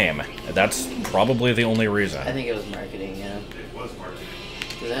bad name. That's probably the only reason. I think it was marketing, yeah. It was marketing.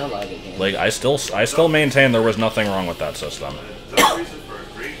 Because they had a lot of good games. Like, I still maintain there was nothing wrong with that system. The reason for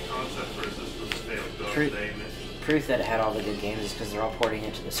a great concept for a system to fail. God damn it. Proof that it had all the good games is because they're all porting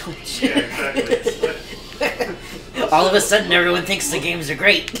it to the Switch. Yeah, exactly. All of a sudden, everyone thinks the games are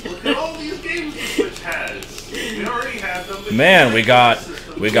great. Look at all these games the Switch has. We already had them. Man, we got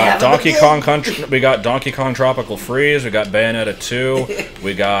Donkey Kong Country, we got Donkey Kong Tropical Freeze, we got Bayonetta 2,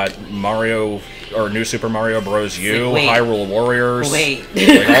 we got Mario or New Super Mario Bros. U, Wait. Hyrule Warriors, Wait.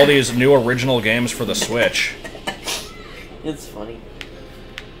 like all these new original games for the Switch. It's funny.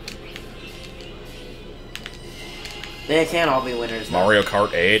 They can't all be winners. Though. Mario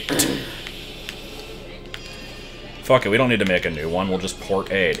Kart 8. Fuck it, we don't need to make a new one. We'll just port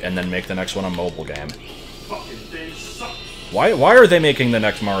 8 and then make the next one a mobile game. Fucking things suck. Why are they making the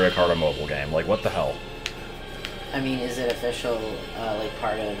next Mario Kart a mobile game? Like, what the hell? I mean, is it official, like,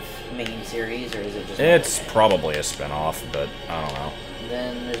 part of main series, or is it just... It's probably a spin-off, but I don't know.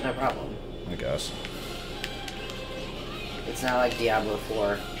 Then there's no problem. I guess. It's not like Diablo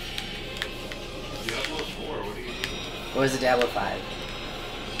 4. Diablo 4, what do you mean? Or was it Diablo 5?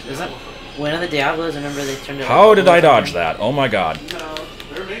 Was that one of the Diablos? Remember they turned it... How did I dodge that? Oh my god. No,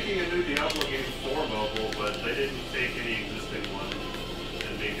 they're making a new Diablo game for mobile, but they didn't take any existing one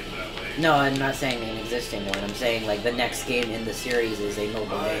and make it that way. No, I'm not saying an existing one. I'm saying, like, the next game in the series is a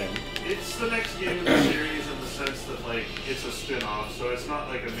mobile game. It's the next game in the series in the sense that, like, it's a spin-off, so it's not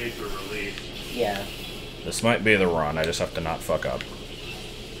like a major release. Yeah. This might be the run, I just have to not fuck up.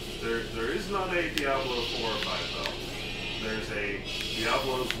 There is not a Diablo 4 or 5 though. There's a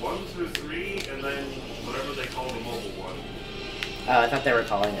Diablos 1 through 3, and then whatever they call the mobile one. I thought they were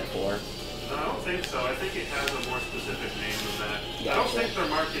calling it 4. No, I don't think so. I think it has a more specific name than that. Yeah, I don't sure. think they're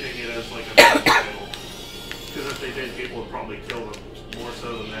marketing it as like a big title. Because if they did, people would probably kill them more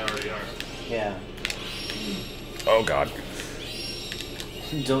so than they already are. Yeah. Oh god.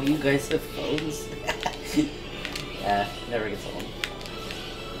 Don't you guys have phones? Yeah, never gets old.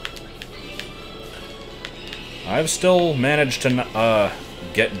 I've still managed to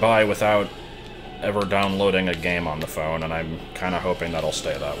get by without ever downloading a game on the phone, and I'm kind of hoping that'll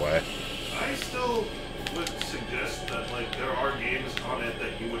stay that way. I still would suggest that like there are games on it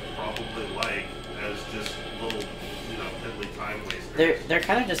that you would probably like as just little, piddly time wasters. They're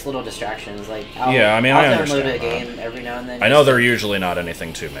kind of just little distractions. Like I understand download a that. game every now and then. I know they're usually not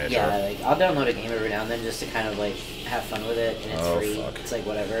anything too major. Yeah, like I'll download a game every now and then just to kind of like have fun with it, and it's Oh, free. fuck. It's like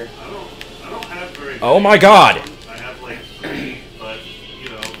whatever. I don't have very. Oh many. my god! I have like 3, but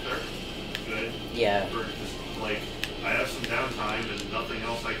they're good. Yeah. For just like I have some downtime and nothing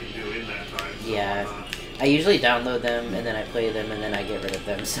else I can do in that time. So Yeah. why not? I usually download them and then I play them and then I get rid of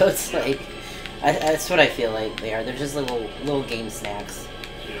them. So it's like, that's what I feel like they are. They're just little game snacks.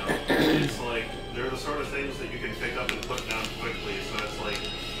 It's like they're the sort of things that you can pick up and put down quickly. So it's like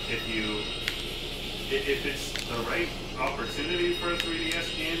if it's the right opportunity for a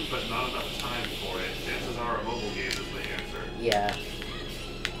 3DS game, but not enough time for it, chances are a mobile game is the answer. Yeah.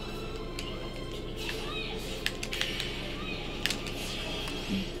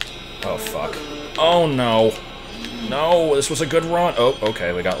 Oh fuck. Oh no. No, this was a good run. Oh,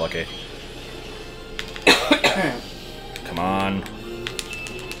 okay, we got lucky. Come on.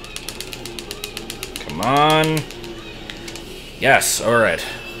 Come on. Yes, alright.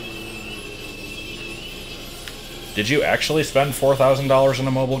 Did you actually spend $4,000 in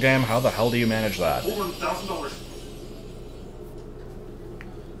a mobile game? How the hell do you manage that? Over $1,000.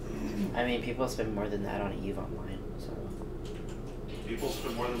 I mean, people spend more than that on EVE Online. So People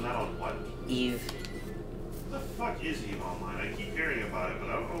spend more than that on what? EVE, What the fuck is EVE Online? I keep hearing about it, but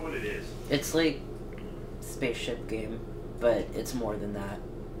I don't know what it is. it's like spaceship game, but it's more than that.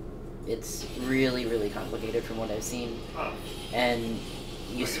 It's really, really complicated from what I've seen, Huh. and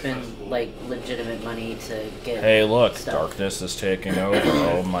you guess spend that's cool. like legitimate money to get. Hey, look, stuff. darkness is taking over.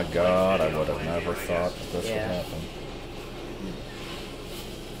 Oh my god, I would have never thought that this Yeah. would happen.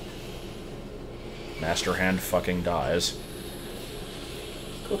 Master Hand fucking dies.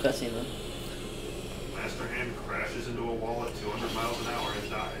 Cool cutscene though. Master Hand crashes into a wall at 200 miles an hour and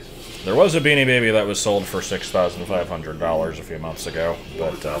dies. There was a Beanie Baby that was sold for $6,500 a few months ago,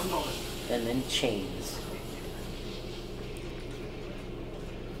 but $1,000. And then chains.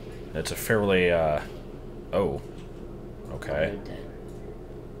 it's a fairly, oh. Okay. Dead.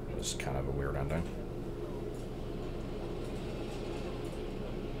 It was kind of a weird ending.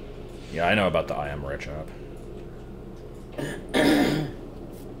 Yeah, I know about the I Am Rich app.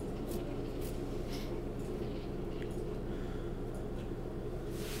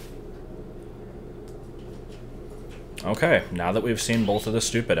 Okay, now that we've seen both of the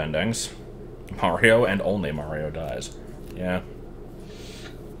stupid endings, Mario and only Mario dies. Yeah.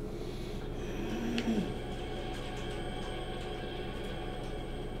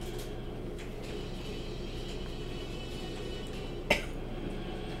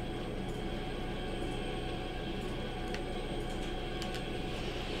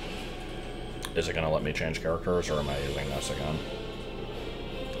 Is it going to let me change characters, or am I using this again?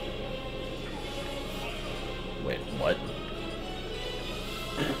 Wait, what?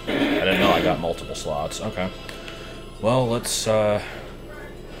 I didn't know I got multiple slots. Okay. Well, let's, I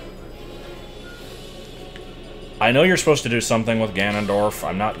know you're supposed to do something with Ganondorf.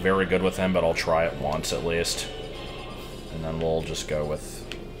 I'm not very good with him, but I'll try it once at least. And then we'll just go with...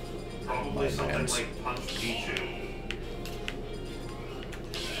 Probably My something man's. like Punch Pichu.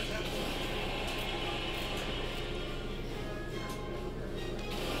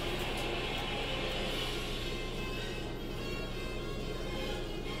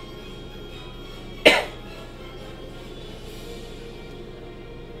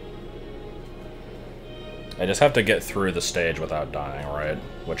 I just have to get through the stage without dying, right?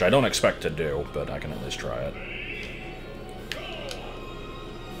 Which I don't expect to do, but I can at least try it.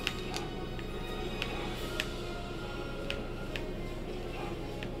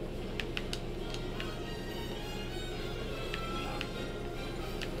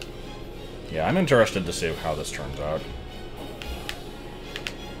 Yeah, I'm interested to see how this turns out.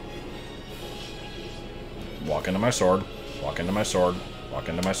 Walk into my sword. Walk into my sword. Walk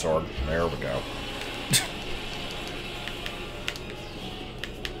into my sword. There we go.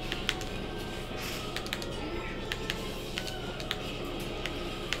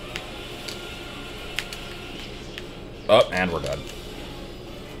 Oh, and we're dead.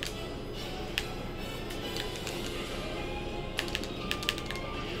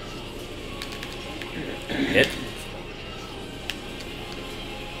 Hit.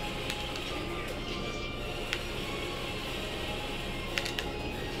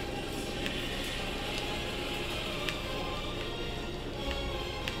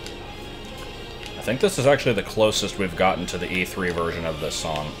 I think this is actually the closest we've gotten to the E3 version of this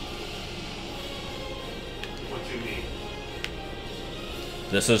song. What do you mean?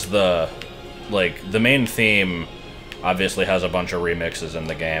 This is the, like, the main theme obviously has a bunch of remixes in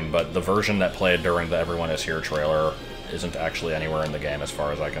the game, but the version that played during the Everyone Is Here trailer isn't actually anywhere in the game as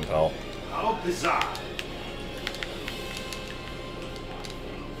far as I can tell. How bizarre.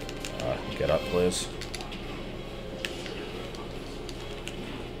 Get up, please.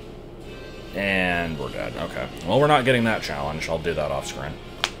 And we're dead. Okay. Well, we're not getting that challenge. I'll do that off screen.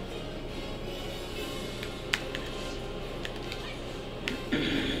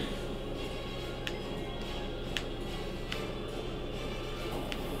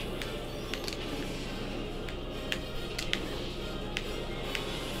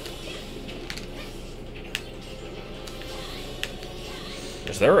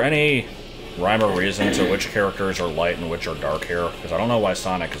 Is there any rhyme or reason to which characters are light and which are dark here? Because I don't know why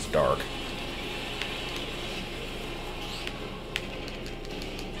Sonic is dark.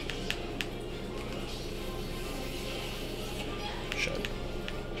 Shit.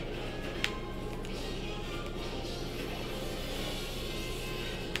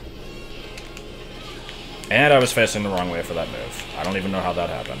 And I was facing the wrong way for that move. I don't even know how that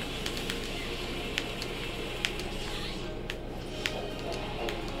happened.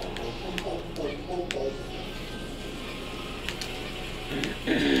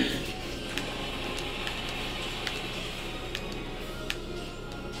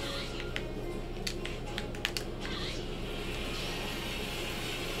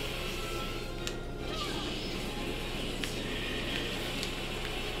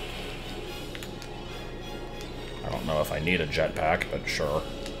 I don't know if I need a jetpack, but sure.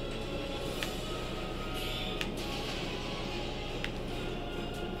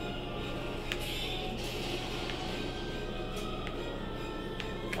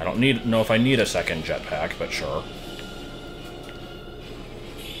 I don't know if I need a second jetpack, but sure.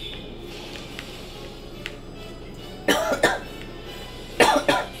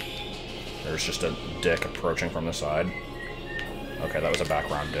 There's just a dick approaching from the side. Okay, that was a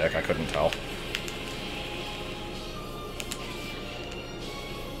background dick. I couldn't tell.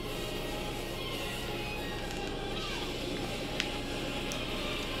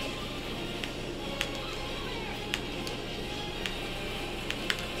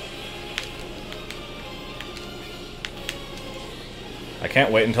 I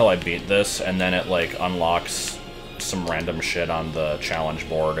can't wait until I beat this, and then it, like, unlocks some random shit on the challenge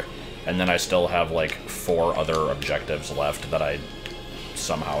board, and then I still have, like, 4 other objectives left that I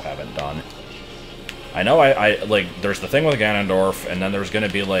somehow haven't done. I know like, there's the thing with Ganondorf, and then there's gonna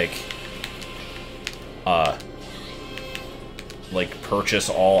be, like, purchase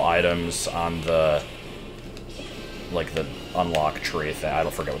all items on the, like, the unlock tree thing. I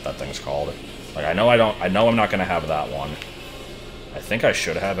don't forget what that thing's called. Like, I know I'm not gonna have that one. I think I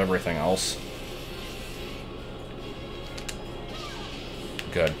should have everything else.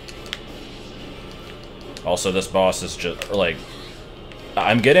 Good. Also, this boss is just, like...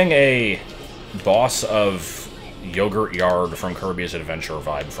 I'm getting a boss of Yogurt Yard from Kirby's Adventure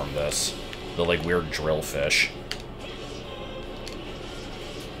vibe from this. The, like, weird drill fish.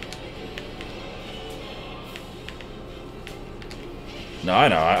 No, I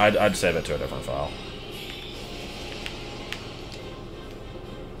know. I'd save it to a different file.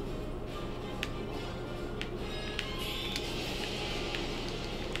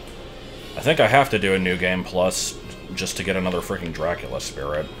 I think I have to do a New Game Plus just to get another freaking Dracula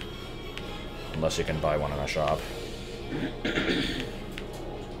spirit. Unless you can buy one in a shop.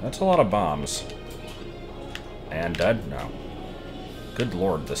 That's a lot of bombs. And dead? No. Good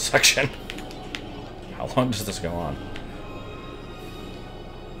lord, this section. How long does this go on?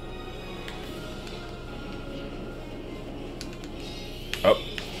 Oh.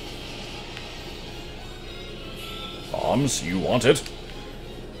 Bombs, you want it?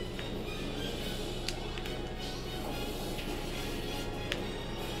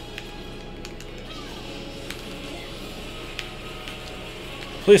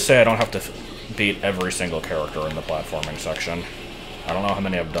 Please say I don't have to beat every single character in the platforming section. I don't know how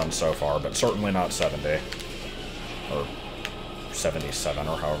many I've done so far, but certainly not 70. Or 77,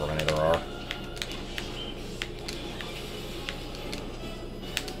 or however many there are.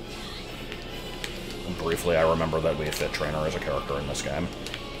 briefly I remember that we fit Trainer as a character in this game.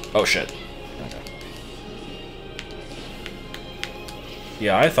 Oh shit. Okay.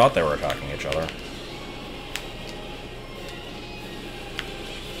 Yeah, I thought they were attacking each other.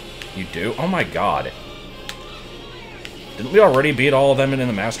 You do? Oh my god. Didn't we already beat all of them in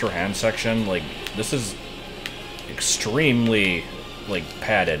the Master Hand section? Like, this is extremely, like,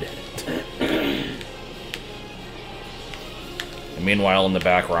 padded. And meanwhile, in the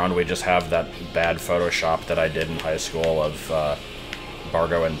background, we just have that bad Photoshop that I did in high school of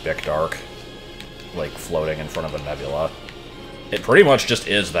Bargo and Bic Dark, like, floating in front of a nebula. It pretty much just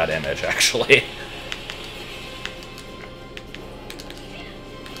is that image, actually.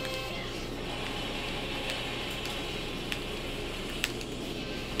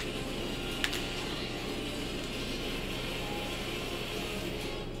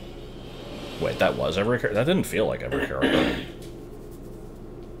 Wait, that was every character? That didn't feel like every character.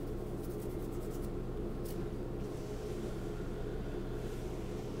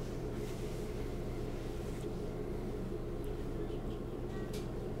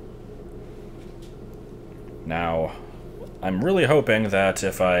 Now, I'm really hoping that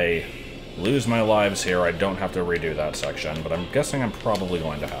if I lose my lives here, I don't have to redo that section, but I'm guessing I'm probably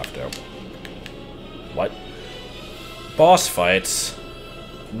going to have to. What? Boss fights?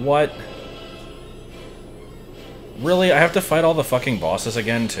 What? Really? I have to fight all the fucking bosses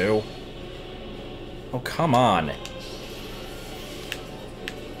again, too? Oh, come on.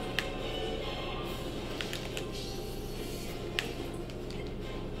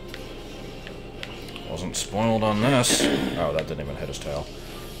 Wasn't spoiled on this. Oh, that didn't even hit his tail.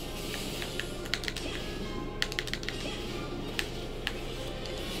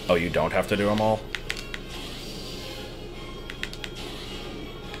 Oh, you don't have to do them all?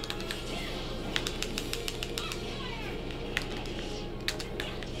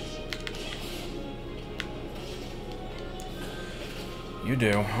 You do,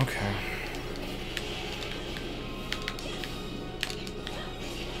 okay.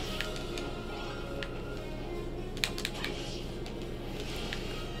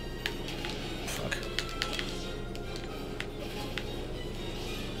 Fuck.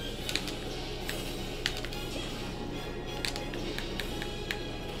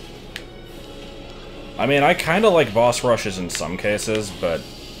 I mean, I kind of like boss rushes in some cases, but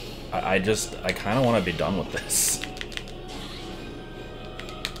I kind of want to be done with this.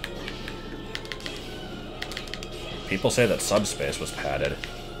 People say that Subspace was padded,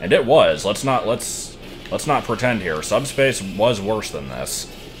 and it was. Let's not pretend here. Subspace was worse than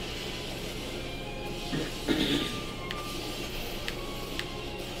this.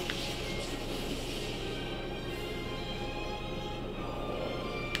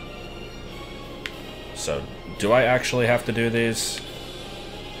 So, do I actually have to do these?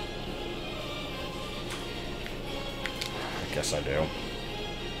 I guess I do.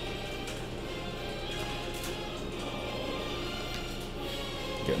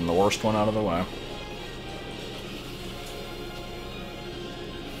 Getting the worst one out of the way.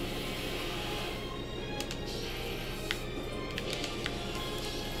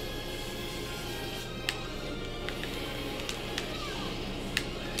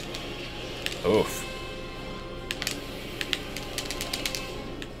 Oof.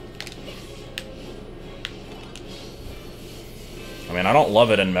 I mean, I don't love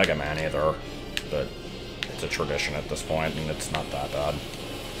it in Mega Man either, but it's a tradition at this point, and it's not that bad.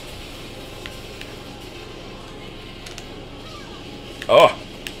 Oh!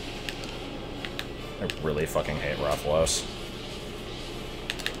 I really fucking hate Rathalos.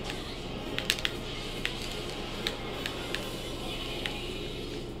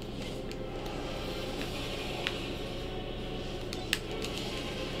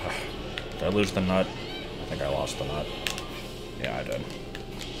 Did I lose the nut? I think I lost the nut. Yeah, I did.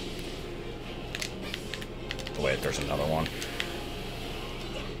 Oh, wait, there's another one.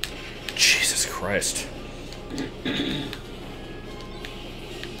 Jesus Christ.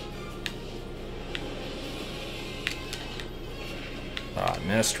 Ah, I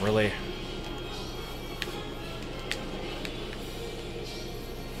missed, really?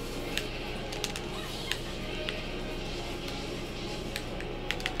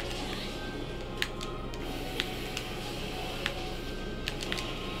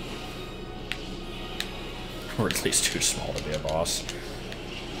 Or at least too small to be a boss.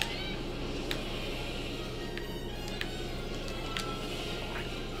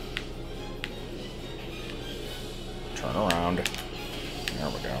 Turn around. There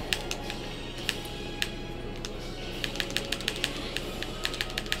we go.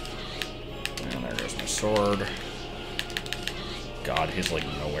 And there goes my sword. God, he's like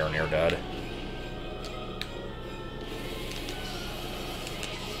nowhere near dead.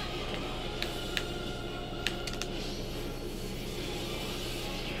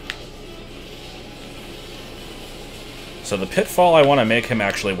 So the pitfall, I want to make him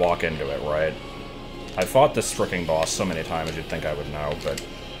actually walk into it, right? I fought this freaking boss so many times you'd think I would know, but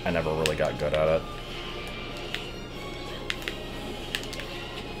I never really got good at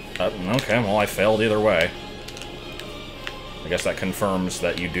it. Okay, well, I failed either way. I guess that confirms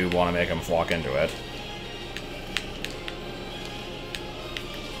that you do want to make him walk into it.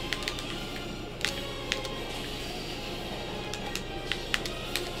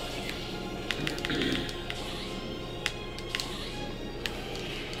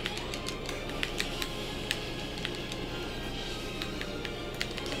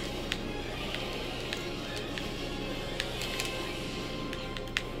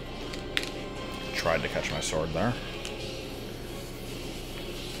 Tried to catch my sword there.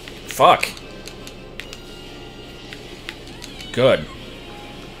 Fuck! Good.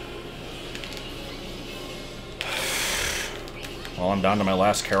 Well, I'm down to my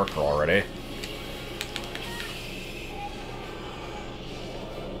last character already.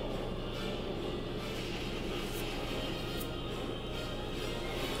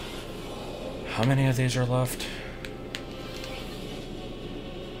 How many of these are left?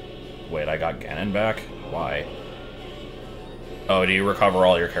 Wait, I got Ganon back? Why? Oh, do you recover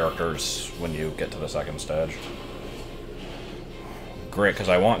all your characters when you get to the second stage? Great, because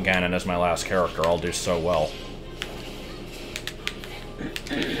I want Ganon as my last character. I'll do so well.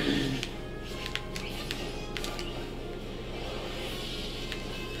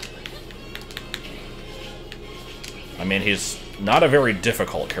 I mean, he's not a very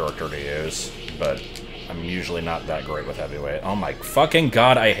difficult character to use, but I'm usually not that great with heavyweight. Oh my fucking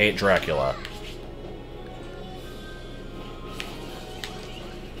god, I hate Dracula.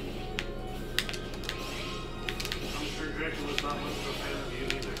 I'm sure Dracula's not much of a fan of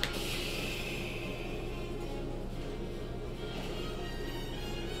you either.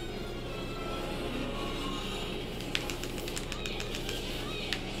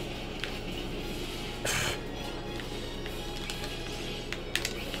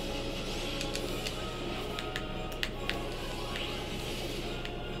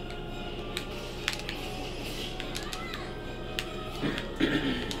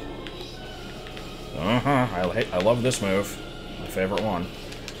 I love this move. My favorite one.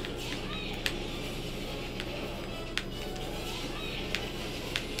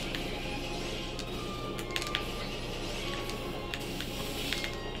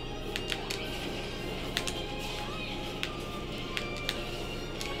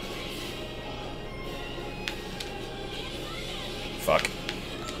 Fuck.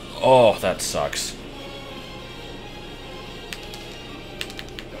 Oh, that sucks.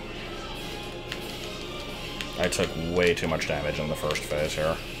 I took way too much damage in the first phase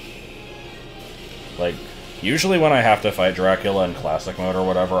here. Like, usually when I have to fight Dracula in classic mode or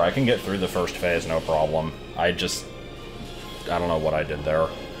whatever, I can get through the first phase no problem. I don't know what I did there.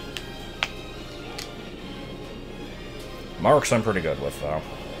 Marks I'm pretty good with, though.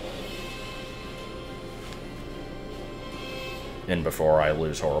 In before I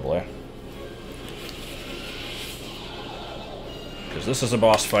lose horribly. Because this is a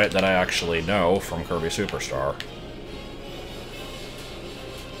boss fight that I actually know from Kirby Superstar.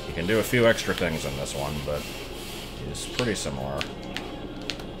 You can do a few extra things in this one, but it's pretty similar.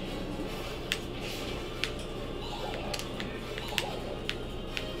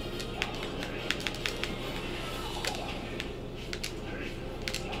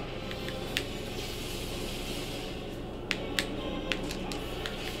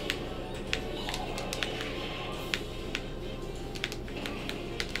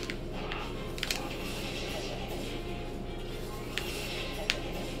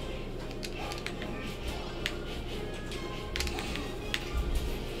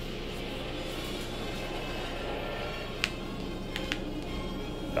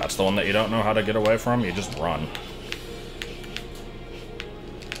 That's the one that you don't know how to get away from, you just run.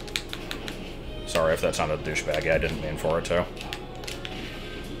 Sorry if that sounded douchebaggy, I didn't mean for it to.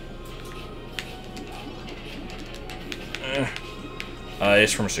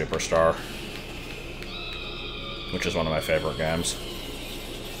 He's from Superstar, which is one of my favorite games.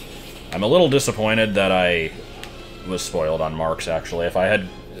 I'm a little disappointed that I was spoiled on Marks, actually. If I had,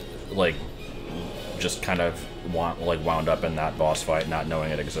 like, just kind of wound up in that boss fight not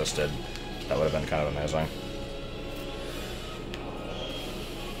knowing it existed, that would have been kind of amazing.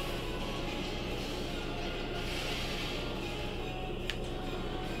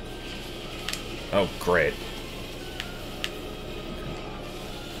 Oh, great.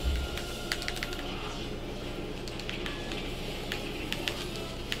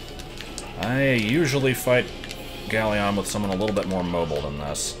 I usually fight Galleon with someone a little bit more mobile than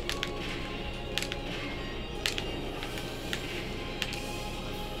this.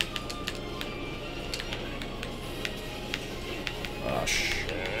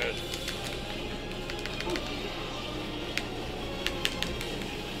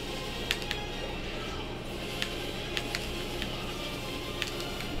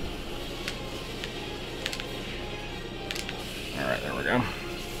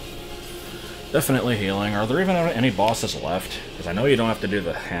 Definitely healing. Are there even any bosses left? Because I know you don't have to do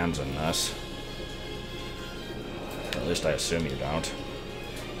the hands in this. Or at least I assume you don't.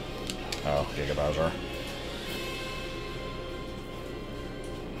 Oh, Giga Bowser.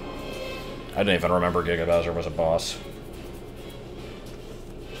 I didn't even remember Giga Bowser was a boss.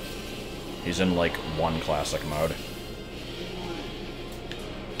 He's in, like, one classic mode.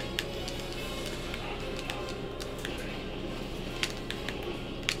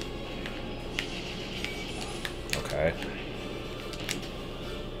 Okay.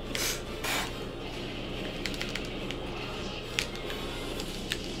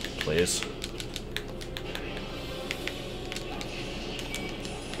 Please.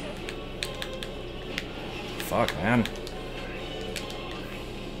 Fuck, man.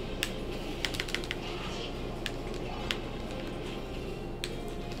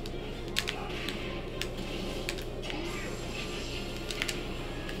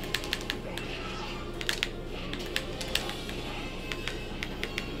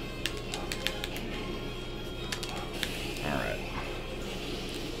 Alright.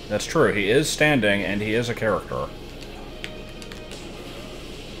 That's true, he is standing, and he is a character.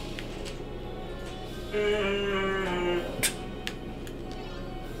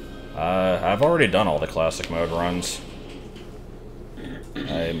 I've already done all the classic mode runs.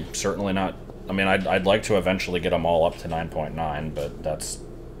 I'm certainly not... I mean, I'd like to eventually get them all up to 9.9, but that's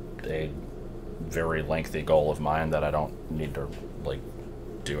a very lengthy goal of mine that I don't need to, like,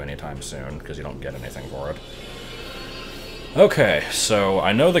 do anytime soon, because you don't get anything for it. Okay, so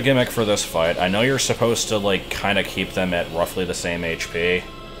I know the gimmick for this fight. I know you're supposed to, like, kind of keep them at roughly the same HP.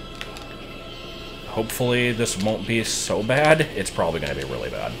 Hopefully this won't be so bad. It's probably going to be really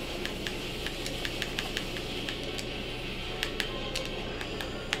bad.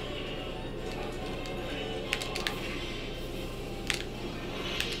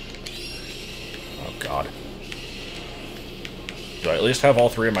 Oh, God. Do I at least have all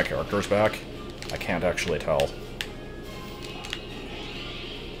three of my characters back? I can't actually tell.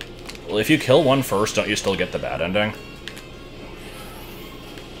 Well, if you kill one first, don't you still get the bad ending?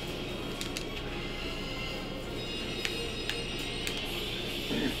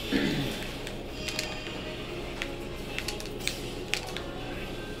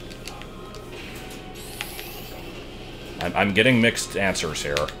 I'm getting mixed answers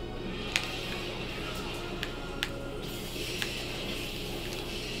here.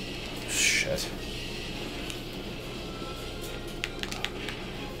 Shit.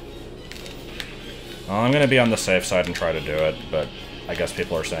 Well, I'm gonna be on the safe side and try to do it, but I guess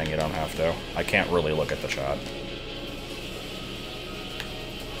people are saying you don't have to. I can't really look at the chat.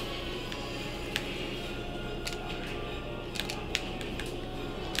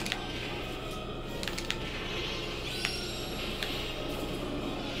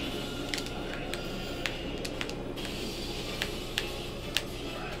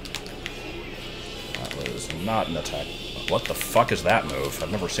 Not an attack. What the fuck is that move?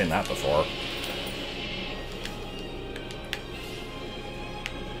 I've never seen that before.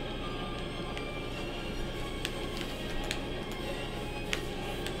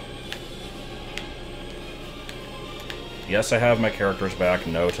 Yes, I have my characters back.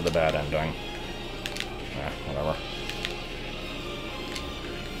 No to the bad ending. Whatever.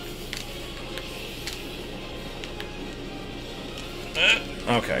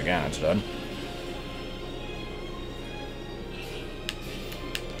 Okay, Ganon's dead.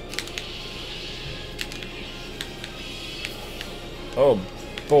 Oh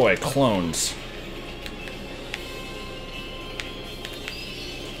boy, clones.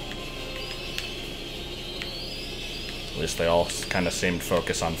 At least they all kind of seemed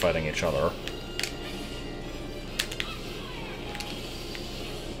focused on fighting each other.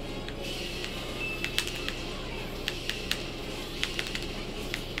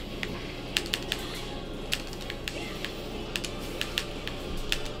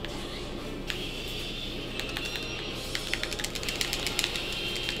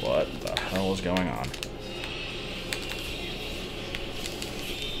 What the hell is going on?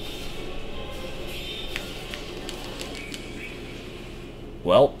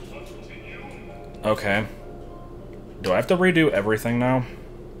 Well, okay. Do I have to redo everything now?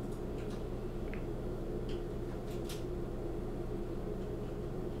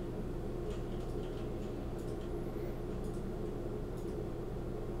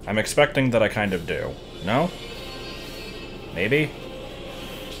 I'm expecting that I kind of do. No? Maybe?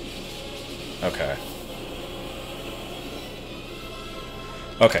 Okay.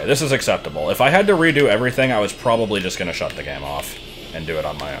 Okay, this is acceptable. If I had to redo everything, I was probably just going to shut the game off and do it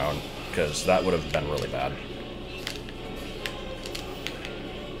on my own, because that would have been really bad.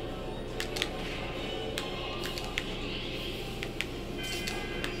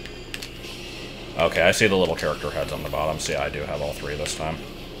 Okay, I see the little character heads on the bottom. See, I do have all 3 this time.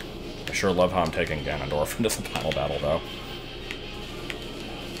 I sure love how I'm taking Ganondorf into the final battle, though.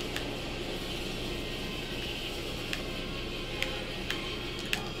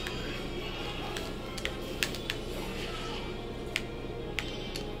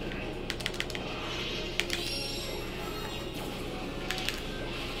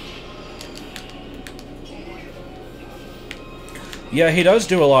 Yeah, he does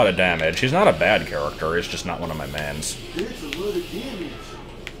do a lot of damage. He's not a bad character, he's just not one of my mains. It's a lot of damage.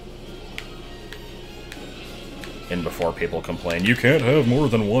 In before people complain, you can't have more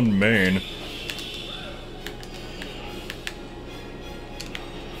than one main.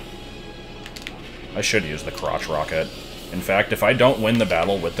 I should use the crotch rocket. In fact, if I don't win the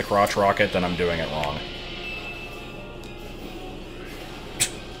battle with the crotch rocket, then I'm doing it wrong.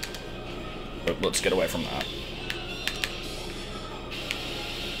 But let's get away from that.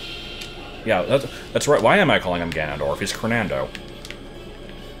 Yeah, that's right. Why am I calling him Ganondorf? He's Fernando.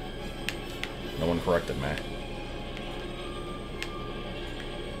 No one corrected me.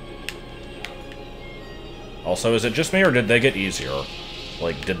 Also, is it just me, or did they get easier?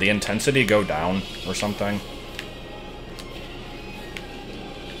 Like, did the intensity go down, or something?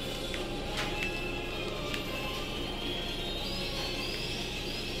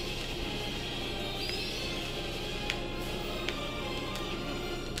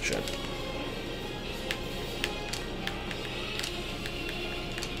 Shit.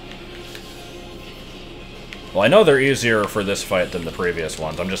 Well, I know they're easier for this fight than the previous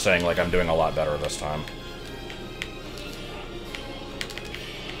ones. I'm just saying, like, I'm doing a lot better this time.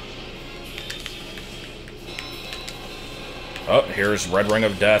 Oh, here's Red Ring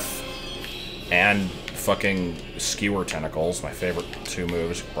of Death and fucking Skewer Tentacles, my favorite 2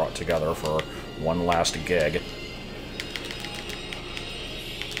 moves brought together for one last gig.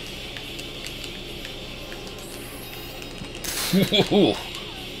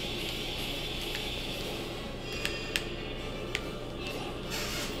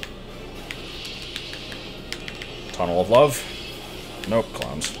 Tunnel of Love? Nope,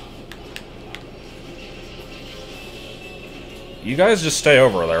 clowns. You guys just stay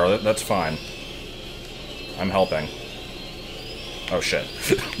over there, that's fine. I'm helping. Oh shit.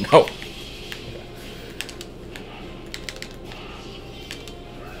 No!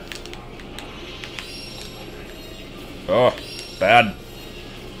 Oh, bad.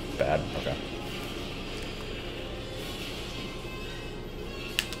 Bad, okay.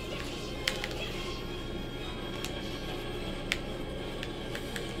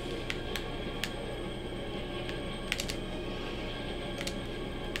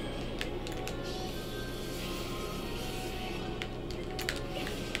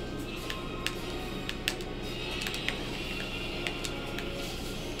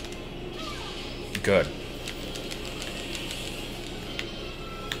 Good.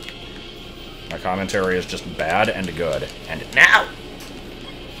 My commentary is just bad and good. And now!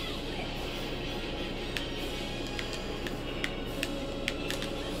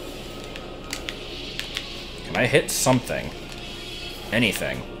 Can I hit something?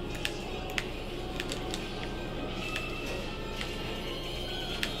 Anything?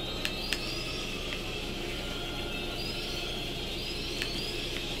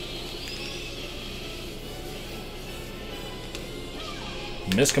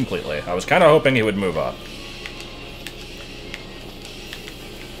 Missed completely. I was kind of hoping he would move up.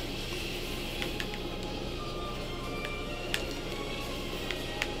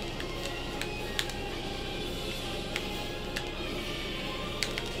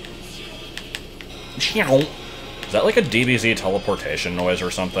 Is that like a DBZ teleportation noise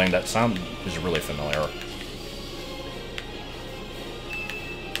or something? That sound is really familiar.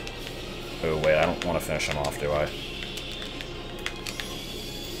 Oh wait, I don't want to finish him off, do I?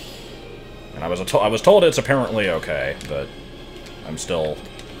 And I was told it's apparently okay, but I'm still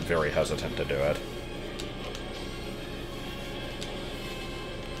very hesitant to do it.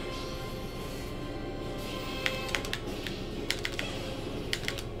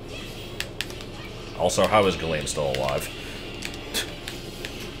 Also, how is Galeem still alive?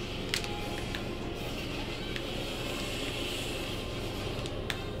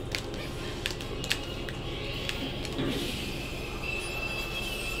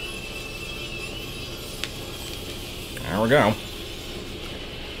 There we go.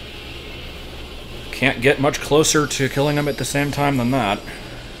 Can't get much closer to killing him at the same time than that.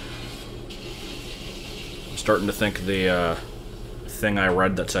 I'm starting to think the thing I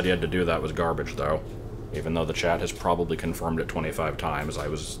read that said he had to do that was garbage, though. Even though the chat has probably confirmed it 25 times, I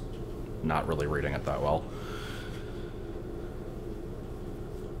was not really reading it that well.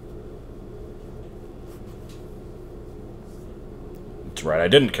 That's right, I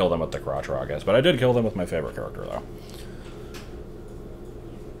didn't kill them with the crotch rockets, but I did kill them with my favorite character, though.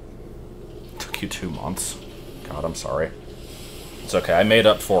 Took you 2 months. God, I'm sorry. It's okay, I made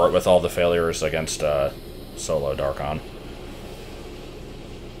up for it with all the failures against, solo Darkon.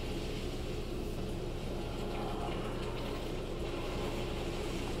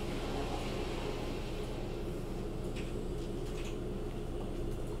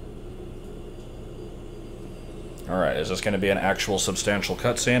 Alright, is this going to be an actual substantial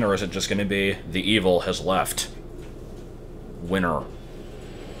cutscene, or is it just going to be the evil has left? Winner.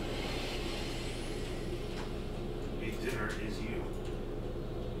 A dinner is you.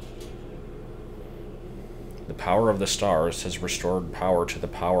 The power of the stars has restored power to the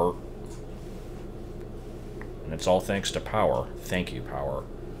power. And it's all thanks to power. Thank you, power.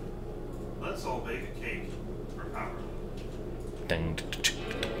 Let's all bake a cake for power. Ding,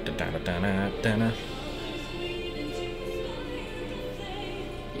 da, da, da, da, da.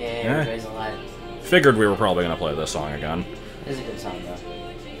 Yeah, everybody's alive. Figured we were probably going to play this song again. It is a good song, though.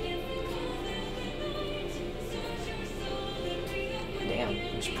 Damn.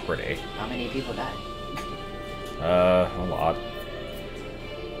 It's pretty. How many people died? A lot.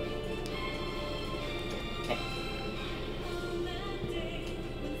 Okay.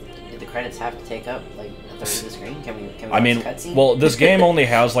 Did the credits have to take up, like, a third of the screen? Can we I mean, watch cutscene? well, this game only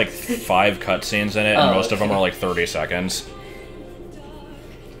has, like, 5 cutscenes in it, and Oh, most of them okay. are, like, 30 seconds.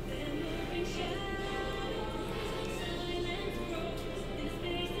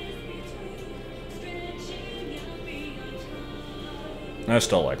 I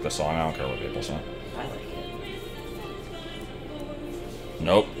still like the song, I don't care what people say. I like it.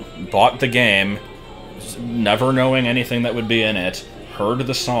 Nope. Bought the game, never knowing anything that would be in it, heard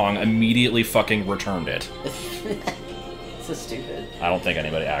the song, immediately fucking returned it. So stupid. I don't think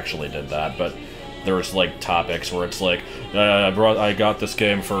anybody actually did that, but there's, like, topics where it's like, I got this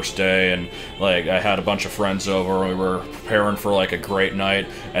game first day, and, like, I had a bunch of friends over, and we were preparing for, like, a great night,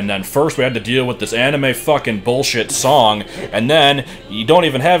 and then first we had to deal with this anime fucking bullshit song, and then you don't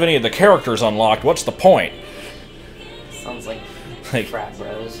even have any of the characters unlocked, what's the point? Sounds like frat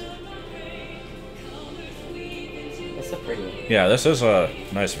bros. It's so pretty. Yeah, this is a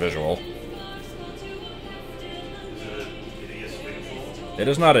nice visual. Is it a hideous victual? It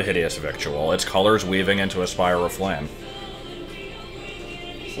is not a hideous victual, it's colors weaving into a spire of flame.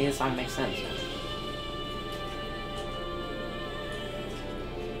 See, the song makes sense now.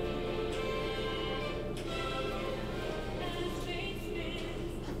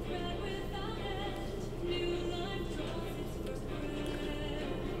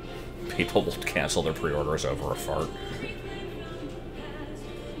 People will cancel their pre-orders over a fart.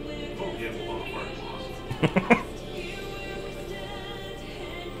 Oh, yeah, well, awesome.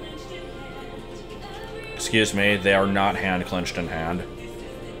 Excuse me, they are not hand clenched in hand.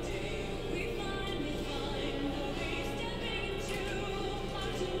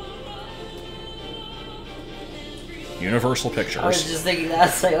 Universal I was Pictures. just thinking that. I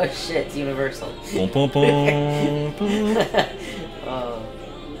was like, oh shit, it's Universal. Boom, boom, boom, boom. Oh,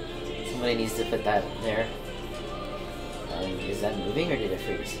 somebody needs to put that there. Is that moving or did it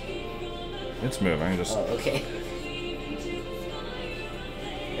freeze? It's moving, just... Oh, okay.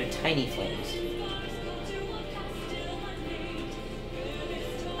 They're tiny flames.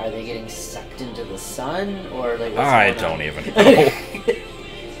 Are they getting sucked into the sun, or like? What's I going on? don't even know.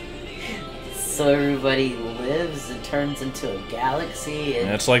 So everybody lives and turns into a galaxy, and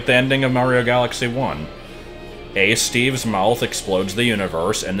It's like the ending of Mario Galaxy 1. Steve's mouth explodes the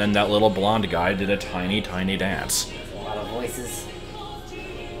universe, and then that little blonde guy did a tiny, tiny dance. a lot of voices.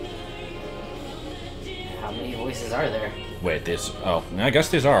 How many voices are there? Wait, these... Oh, I guess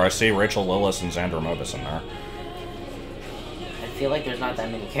these are. I see Rachel Lillis and Xander Modus in there. I feel like there's not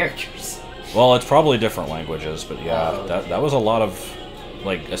that many characters. Well, it's probably different languages, but yeah, Oh, that was a lot of,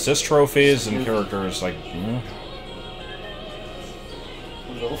 like, assist trophies and characters, like...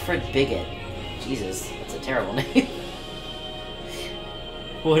 Wilfred Bigot. Jesus, that's a terrible name.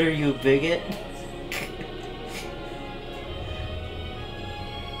 What are you, a bigot?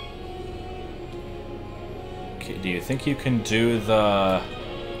 Do you think you can do the...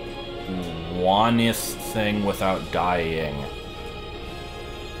 Wanith thing without dying?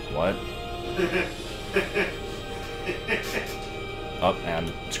 What? Up and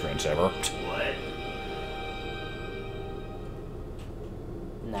screensaver. What?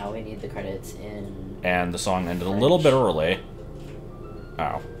 Now we need the credits in... And the song ended a little bit early.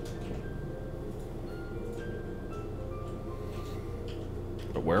 Oh.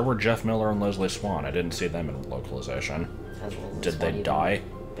 But where were Jeff Miller and Leslie Swan? I didn't see them in localization. Has Leslie Did Swan they even die?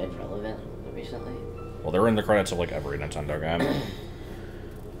 Been relevant recently? Well, they're in the credits of, like, every Nintendo game.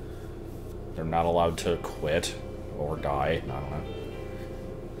 They're not allowed to quit or die. I don't know.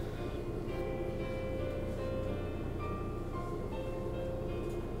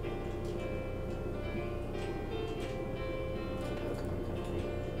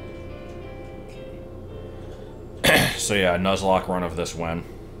 So yeah, Nuzlocke run of this win.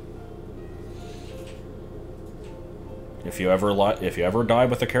 If you ever die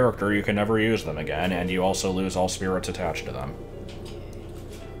with a character, you can never use them again, and you also lose all spirits attached to them.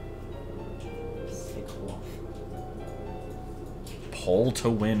 Pull to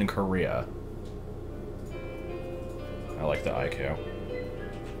win Korea. I like the IQ.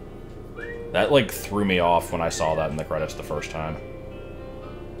 That, like, threw me off when I saw that in the credits the first time.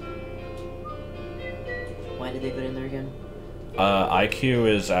 Why did they put it in there again? IQ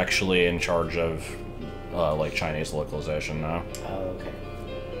is actually in charge of, like, Chinese localization now. Oh, okay.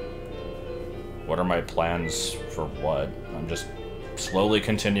 What are my plans for what? I'm just slowly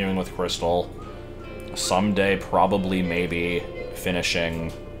continuing with Crystal. Someday, probably, maybe,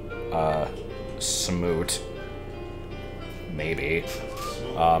 finishing, Smoot. Maybe.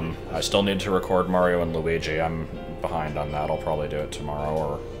 I still need to record Mario and Luigi. I'm behind on that. I'll probably do it tomorrow,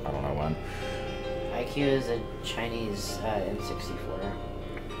 or I don't know when. IQ is a Chinese N64.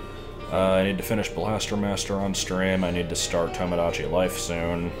 I need to finish Blaster Master on stream. I need to start Tomodachi Life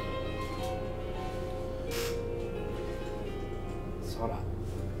soon.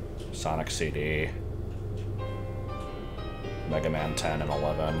 Sonic CD. Mega Man 10 and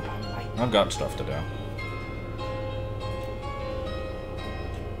 11. I've got stuff to do.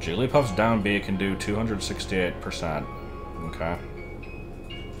 Jigglypuff's down B can do 268%. Okay.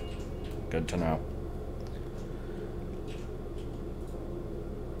 Good to know.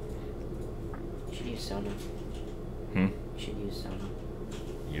 You should use Sona. Hmm? You should use Sona.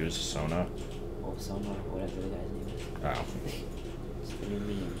 Use Sona? Or Sona, or whatever the guy's name is. Oh. It's the new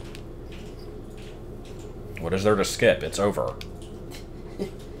meme. What is there to skip? It's over.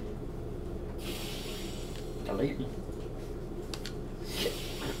 Delete.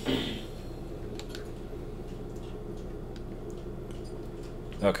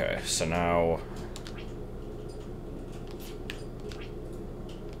 Okay, so now...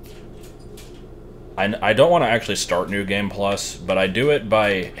 I don't want to actually start New Game Plus, but I do it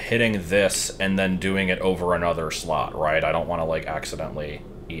by hitting this and then doing it over another slot, right? I don't want to, like, accidentally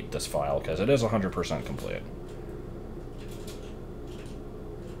eat this file, because it is 100% complete.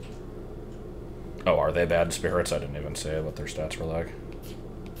 Oh, are they bad spirits? I didn't even say what their stats were like.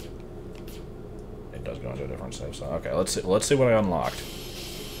 It does go into a different save, so... Okay, let's see what I unlocked.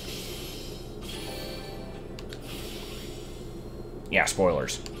 Yeah,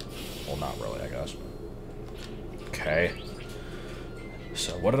 spoilers. Well, not really, I guess. Okay.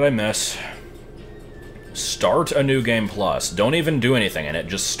 So, what did I miss? Start a New Game Plus. Don't even do anything in it,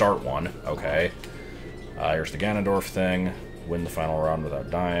 just start one. Okay. Here's the Ganondorf thing. Win the final round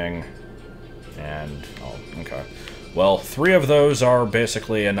without dying. And, oh, okay. Well, 3 of those are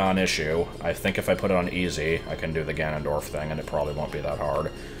basically a non-issue. I think if I put it on easy, I can do the Ganondorf thing, and it probably won't be that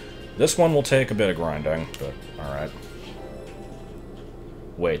hard. This one will take a bit of grinding, but alright.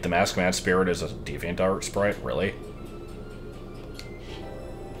 Wait, the Masked Man Spirit is a DeviantArt sprite? Really?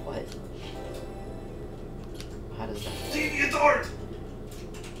 What? How does that... DeviantArt!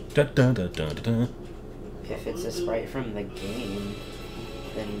 Da, da, da, da, da, da. If it's a sprite from the game,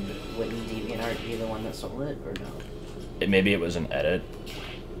 then wouldn't DeviantArt be the one that sold it, or no? Maybe it was an edit.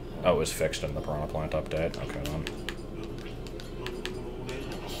 Oh, it was fixed in the Piranha Plant update. Okay, then.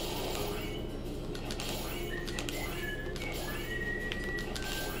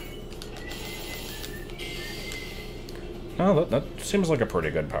 Oh, that seems like a pretty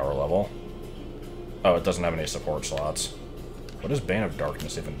good power level. Oh, it doesn't have any support slots. What does Bane of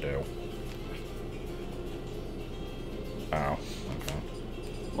Darkness even do? Oh, okay.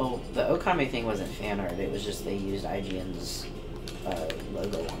 Well, the Okami thing wasn't fan art, it was just they used IGN's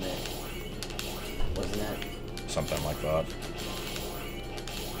logo on it. Wasn't it? Something like that.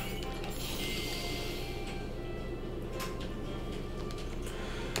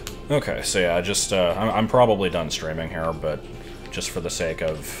 Okay, so yeah, just, I'm probably done streaming here, but just for the sake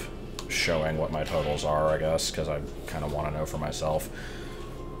of showing what my totals are, I guess, because I kind of want to know for myself.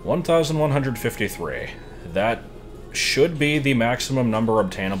 1,153. That should be the maximum number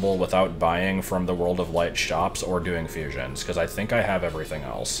obtainable without buying from the World of Light shops or doing fusions, because I think I have everything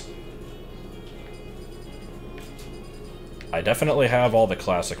else. I definitely have all the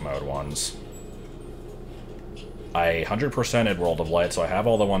classic mode ones. I 100%ed World of Light, so I have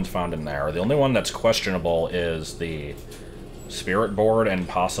all the ones found in there. The only one that's questionable is the Spirit Board and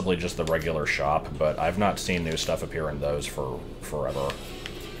possibly just the regular shop, but I've not seen new stuff appear in those for forever.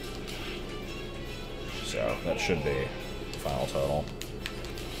 So that should be final total.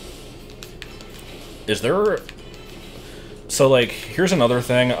 Is there... So, like, here's another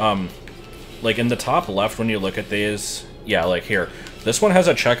thing. Like, in the top left when you look at these... Yeah, like, here. This one has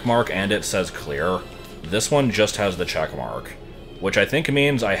a check mark and it says clear. This one just has the check mark. Which I think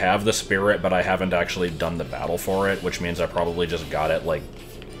means I have the spirit, but I haven't actually done the battle for it, which means I probably just got it, like,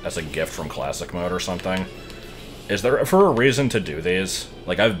 as a gift from Classic Mode or something. Is there ever a reason to do these?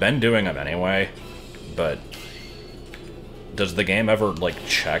 Like, I've been doing them anyway, but... Does the game ever, like,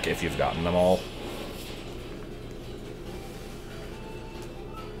 check if you've gotten them all?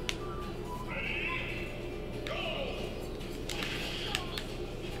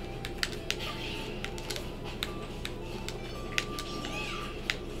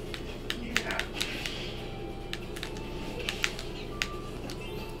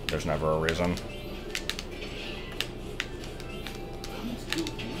 There's never a reason.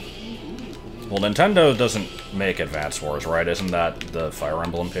 Well, Nintendo doesn't make Advance Wars, right? Isn't that the Fire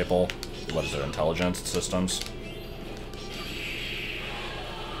Emblem people? What is it, Intelligence Systems?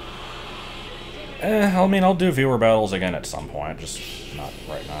 I mean, I'll do viewer battles again at some point, just not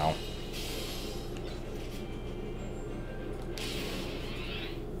right now.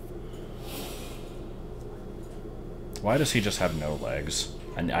 Why does he just have no legs?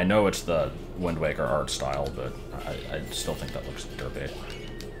 I know it's the Wind Waker art style, but I still think that looks derpy.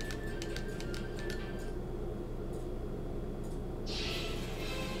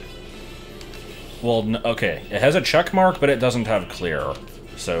 Well, okay, it has a check mark, but it doesn't have clear.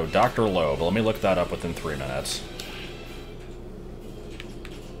 So, Dr. Loeb, let me look that up within 3 minutes.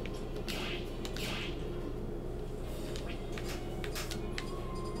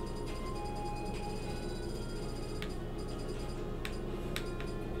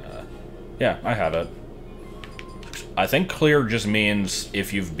 Yeah, I have it. I think clear just means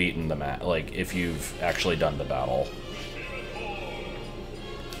if you've beaten the like, if you've actually done the battle.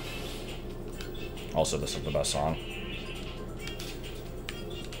 Also, this is the best song.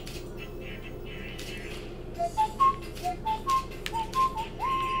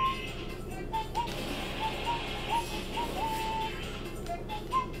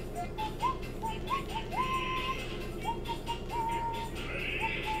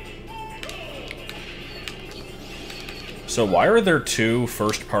 So why are there 2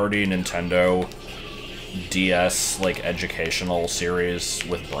 first-party Nintendo DS, like, educational series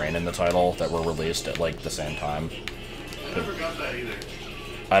with Brain in the title that were released at, like, the same time? I never got that either.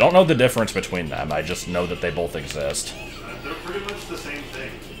 I don't know the difference between them, I just know that they both exist. They're pretty much the same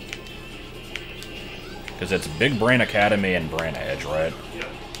thing. Because it's Big Brain Academy and Brain Age, right? Yep.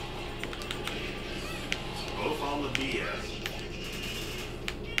 Both on the DS.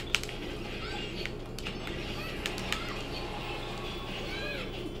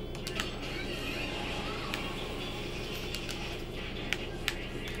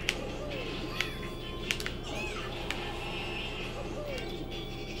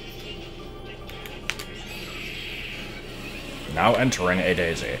 Now entering a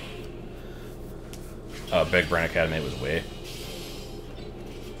Daisy. Big Brain Academy was Wii.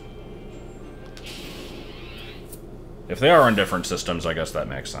 If they are on different systems, I guess that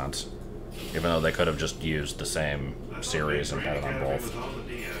makes sense. Even though they could have just used the same series and had it on both.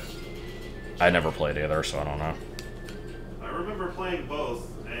 I never played either, so I don't know. I remember playing both,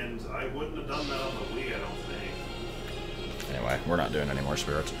 and I wouldn't have done that on the Wii, I don't think. Anyway, we're not doing any more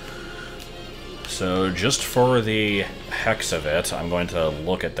spirits. So, just for the hex of it, I'm going to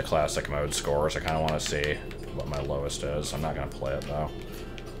look at the classic mode scores. I kind of want to see what my lowest is. I'm not going to play it, though.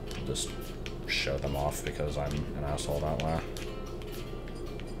 I'll just show them off because I'm an asshole that way.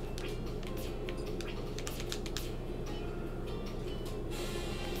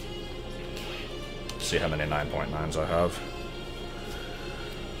 See how many 9.9s I have.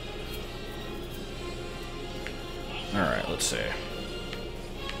 Alright, let's see.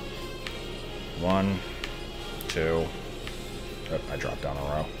 1, 2. Oh, I dropped down a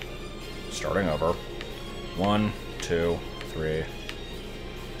row. Starting over. 1, 2, 3,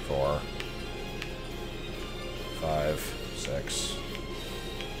 4, 5, 6,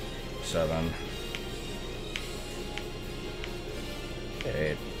 7,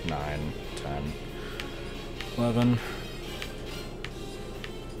 8, 9, 10, 11,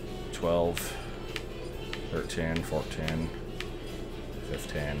 12, 13, 14,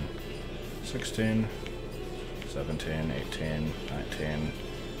 15, 16, 17, 18, 19,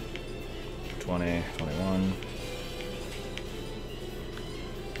 20, 21,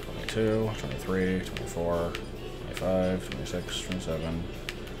 22, 23, 24, 25, 26, 27,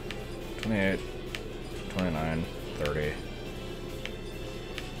 28, 29, 30,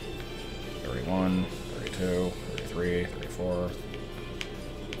 31, 32, 33, 34,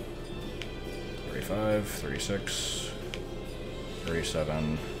 35, 36,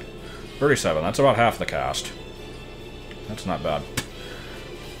 37, 37. That's about half the cast. That's not bad.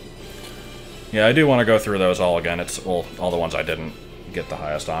 Yeah, I do want to go through those all again. It's, well, all the ones I didn't get the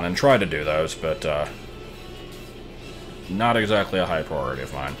highest on, and try to do those, but not exactly a high priority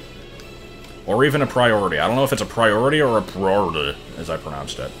of mine. Or even a priority. I don't know if it's a priority or a priority, as I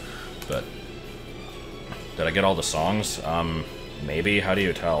pronounced it. But did I get all the songs? Maybe. How do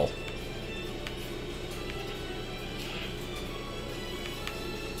you tell?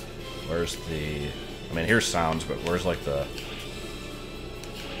 Where's the... I mean, here's sounds, but where's, like, the...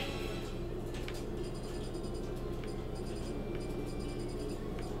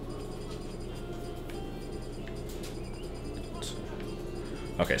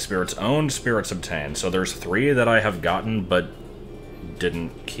 Okay, spirits owned, spirits obtained. So there's 3 that I have gotten, but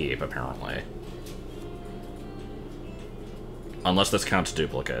didn't keep, apparently. Unless this counts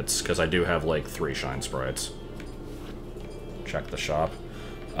duplicates, because I do have, like, 3 shine sprites. Check the shop.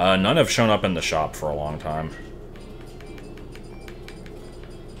 None have shown up in the shop for a long time.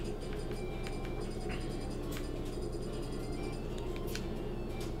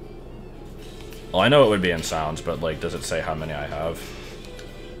 Well, I know it would be in sounds, but, like, does it say how many I have?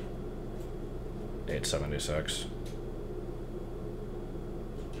 876.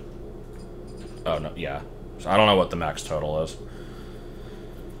 Oh, no, yeah. So I don't know what the max total is.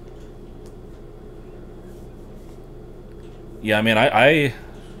 Yeah, I mean, I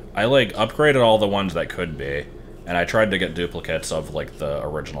like, upgraded all the ones that could be, and I tried to get duplicates of, like, the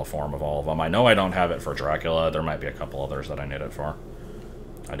original form of all of them. I know I don't have it for Dracula. There might be a couple others that I need it for.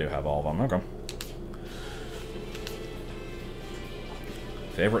 I do have all of them. Okay.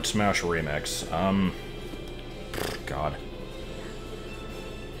 Favorite Smash remix? God.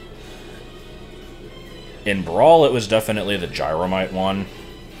 In Brawl, it was definitely the Gyromite one.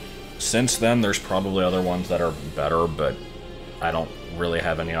 Since then, there's probably other ones that are better, but I don't really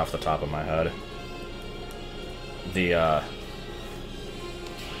have any off the top of my head. The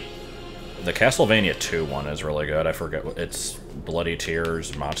Castlevania 2 one is really good. I forget what it's... Bloody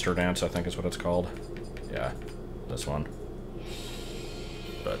Tears Monster Dance, I think is what it's called. Yeah, this one.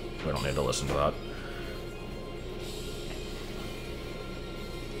 But we don't need to listen to that.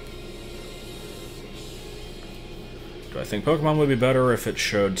 Do I think Pokemon would be better if it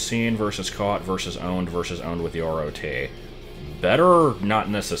showed seen versus caught versus owned with the ROT? Better, not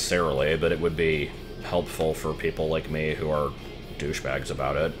necessarily, but it would be helpful for people like me who are douchebags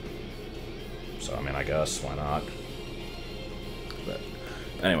about it. So, I mean, I guess, why not? But,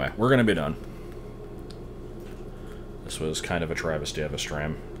 anyway, we're gonna be done. This was kind of a travesty of a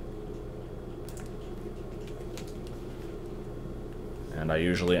stream. And I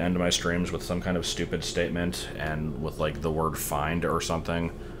usually end my streams with some kind of stupid statement and with, like, the word find or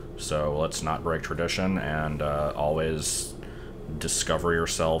something. So let's not break tradition and always discover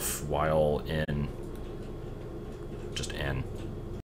yourself while in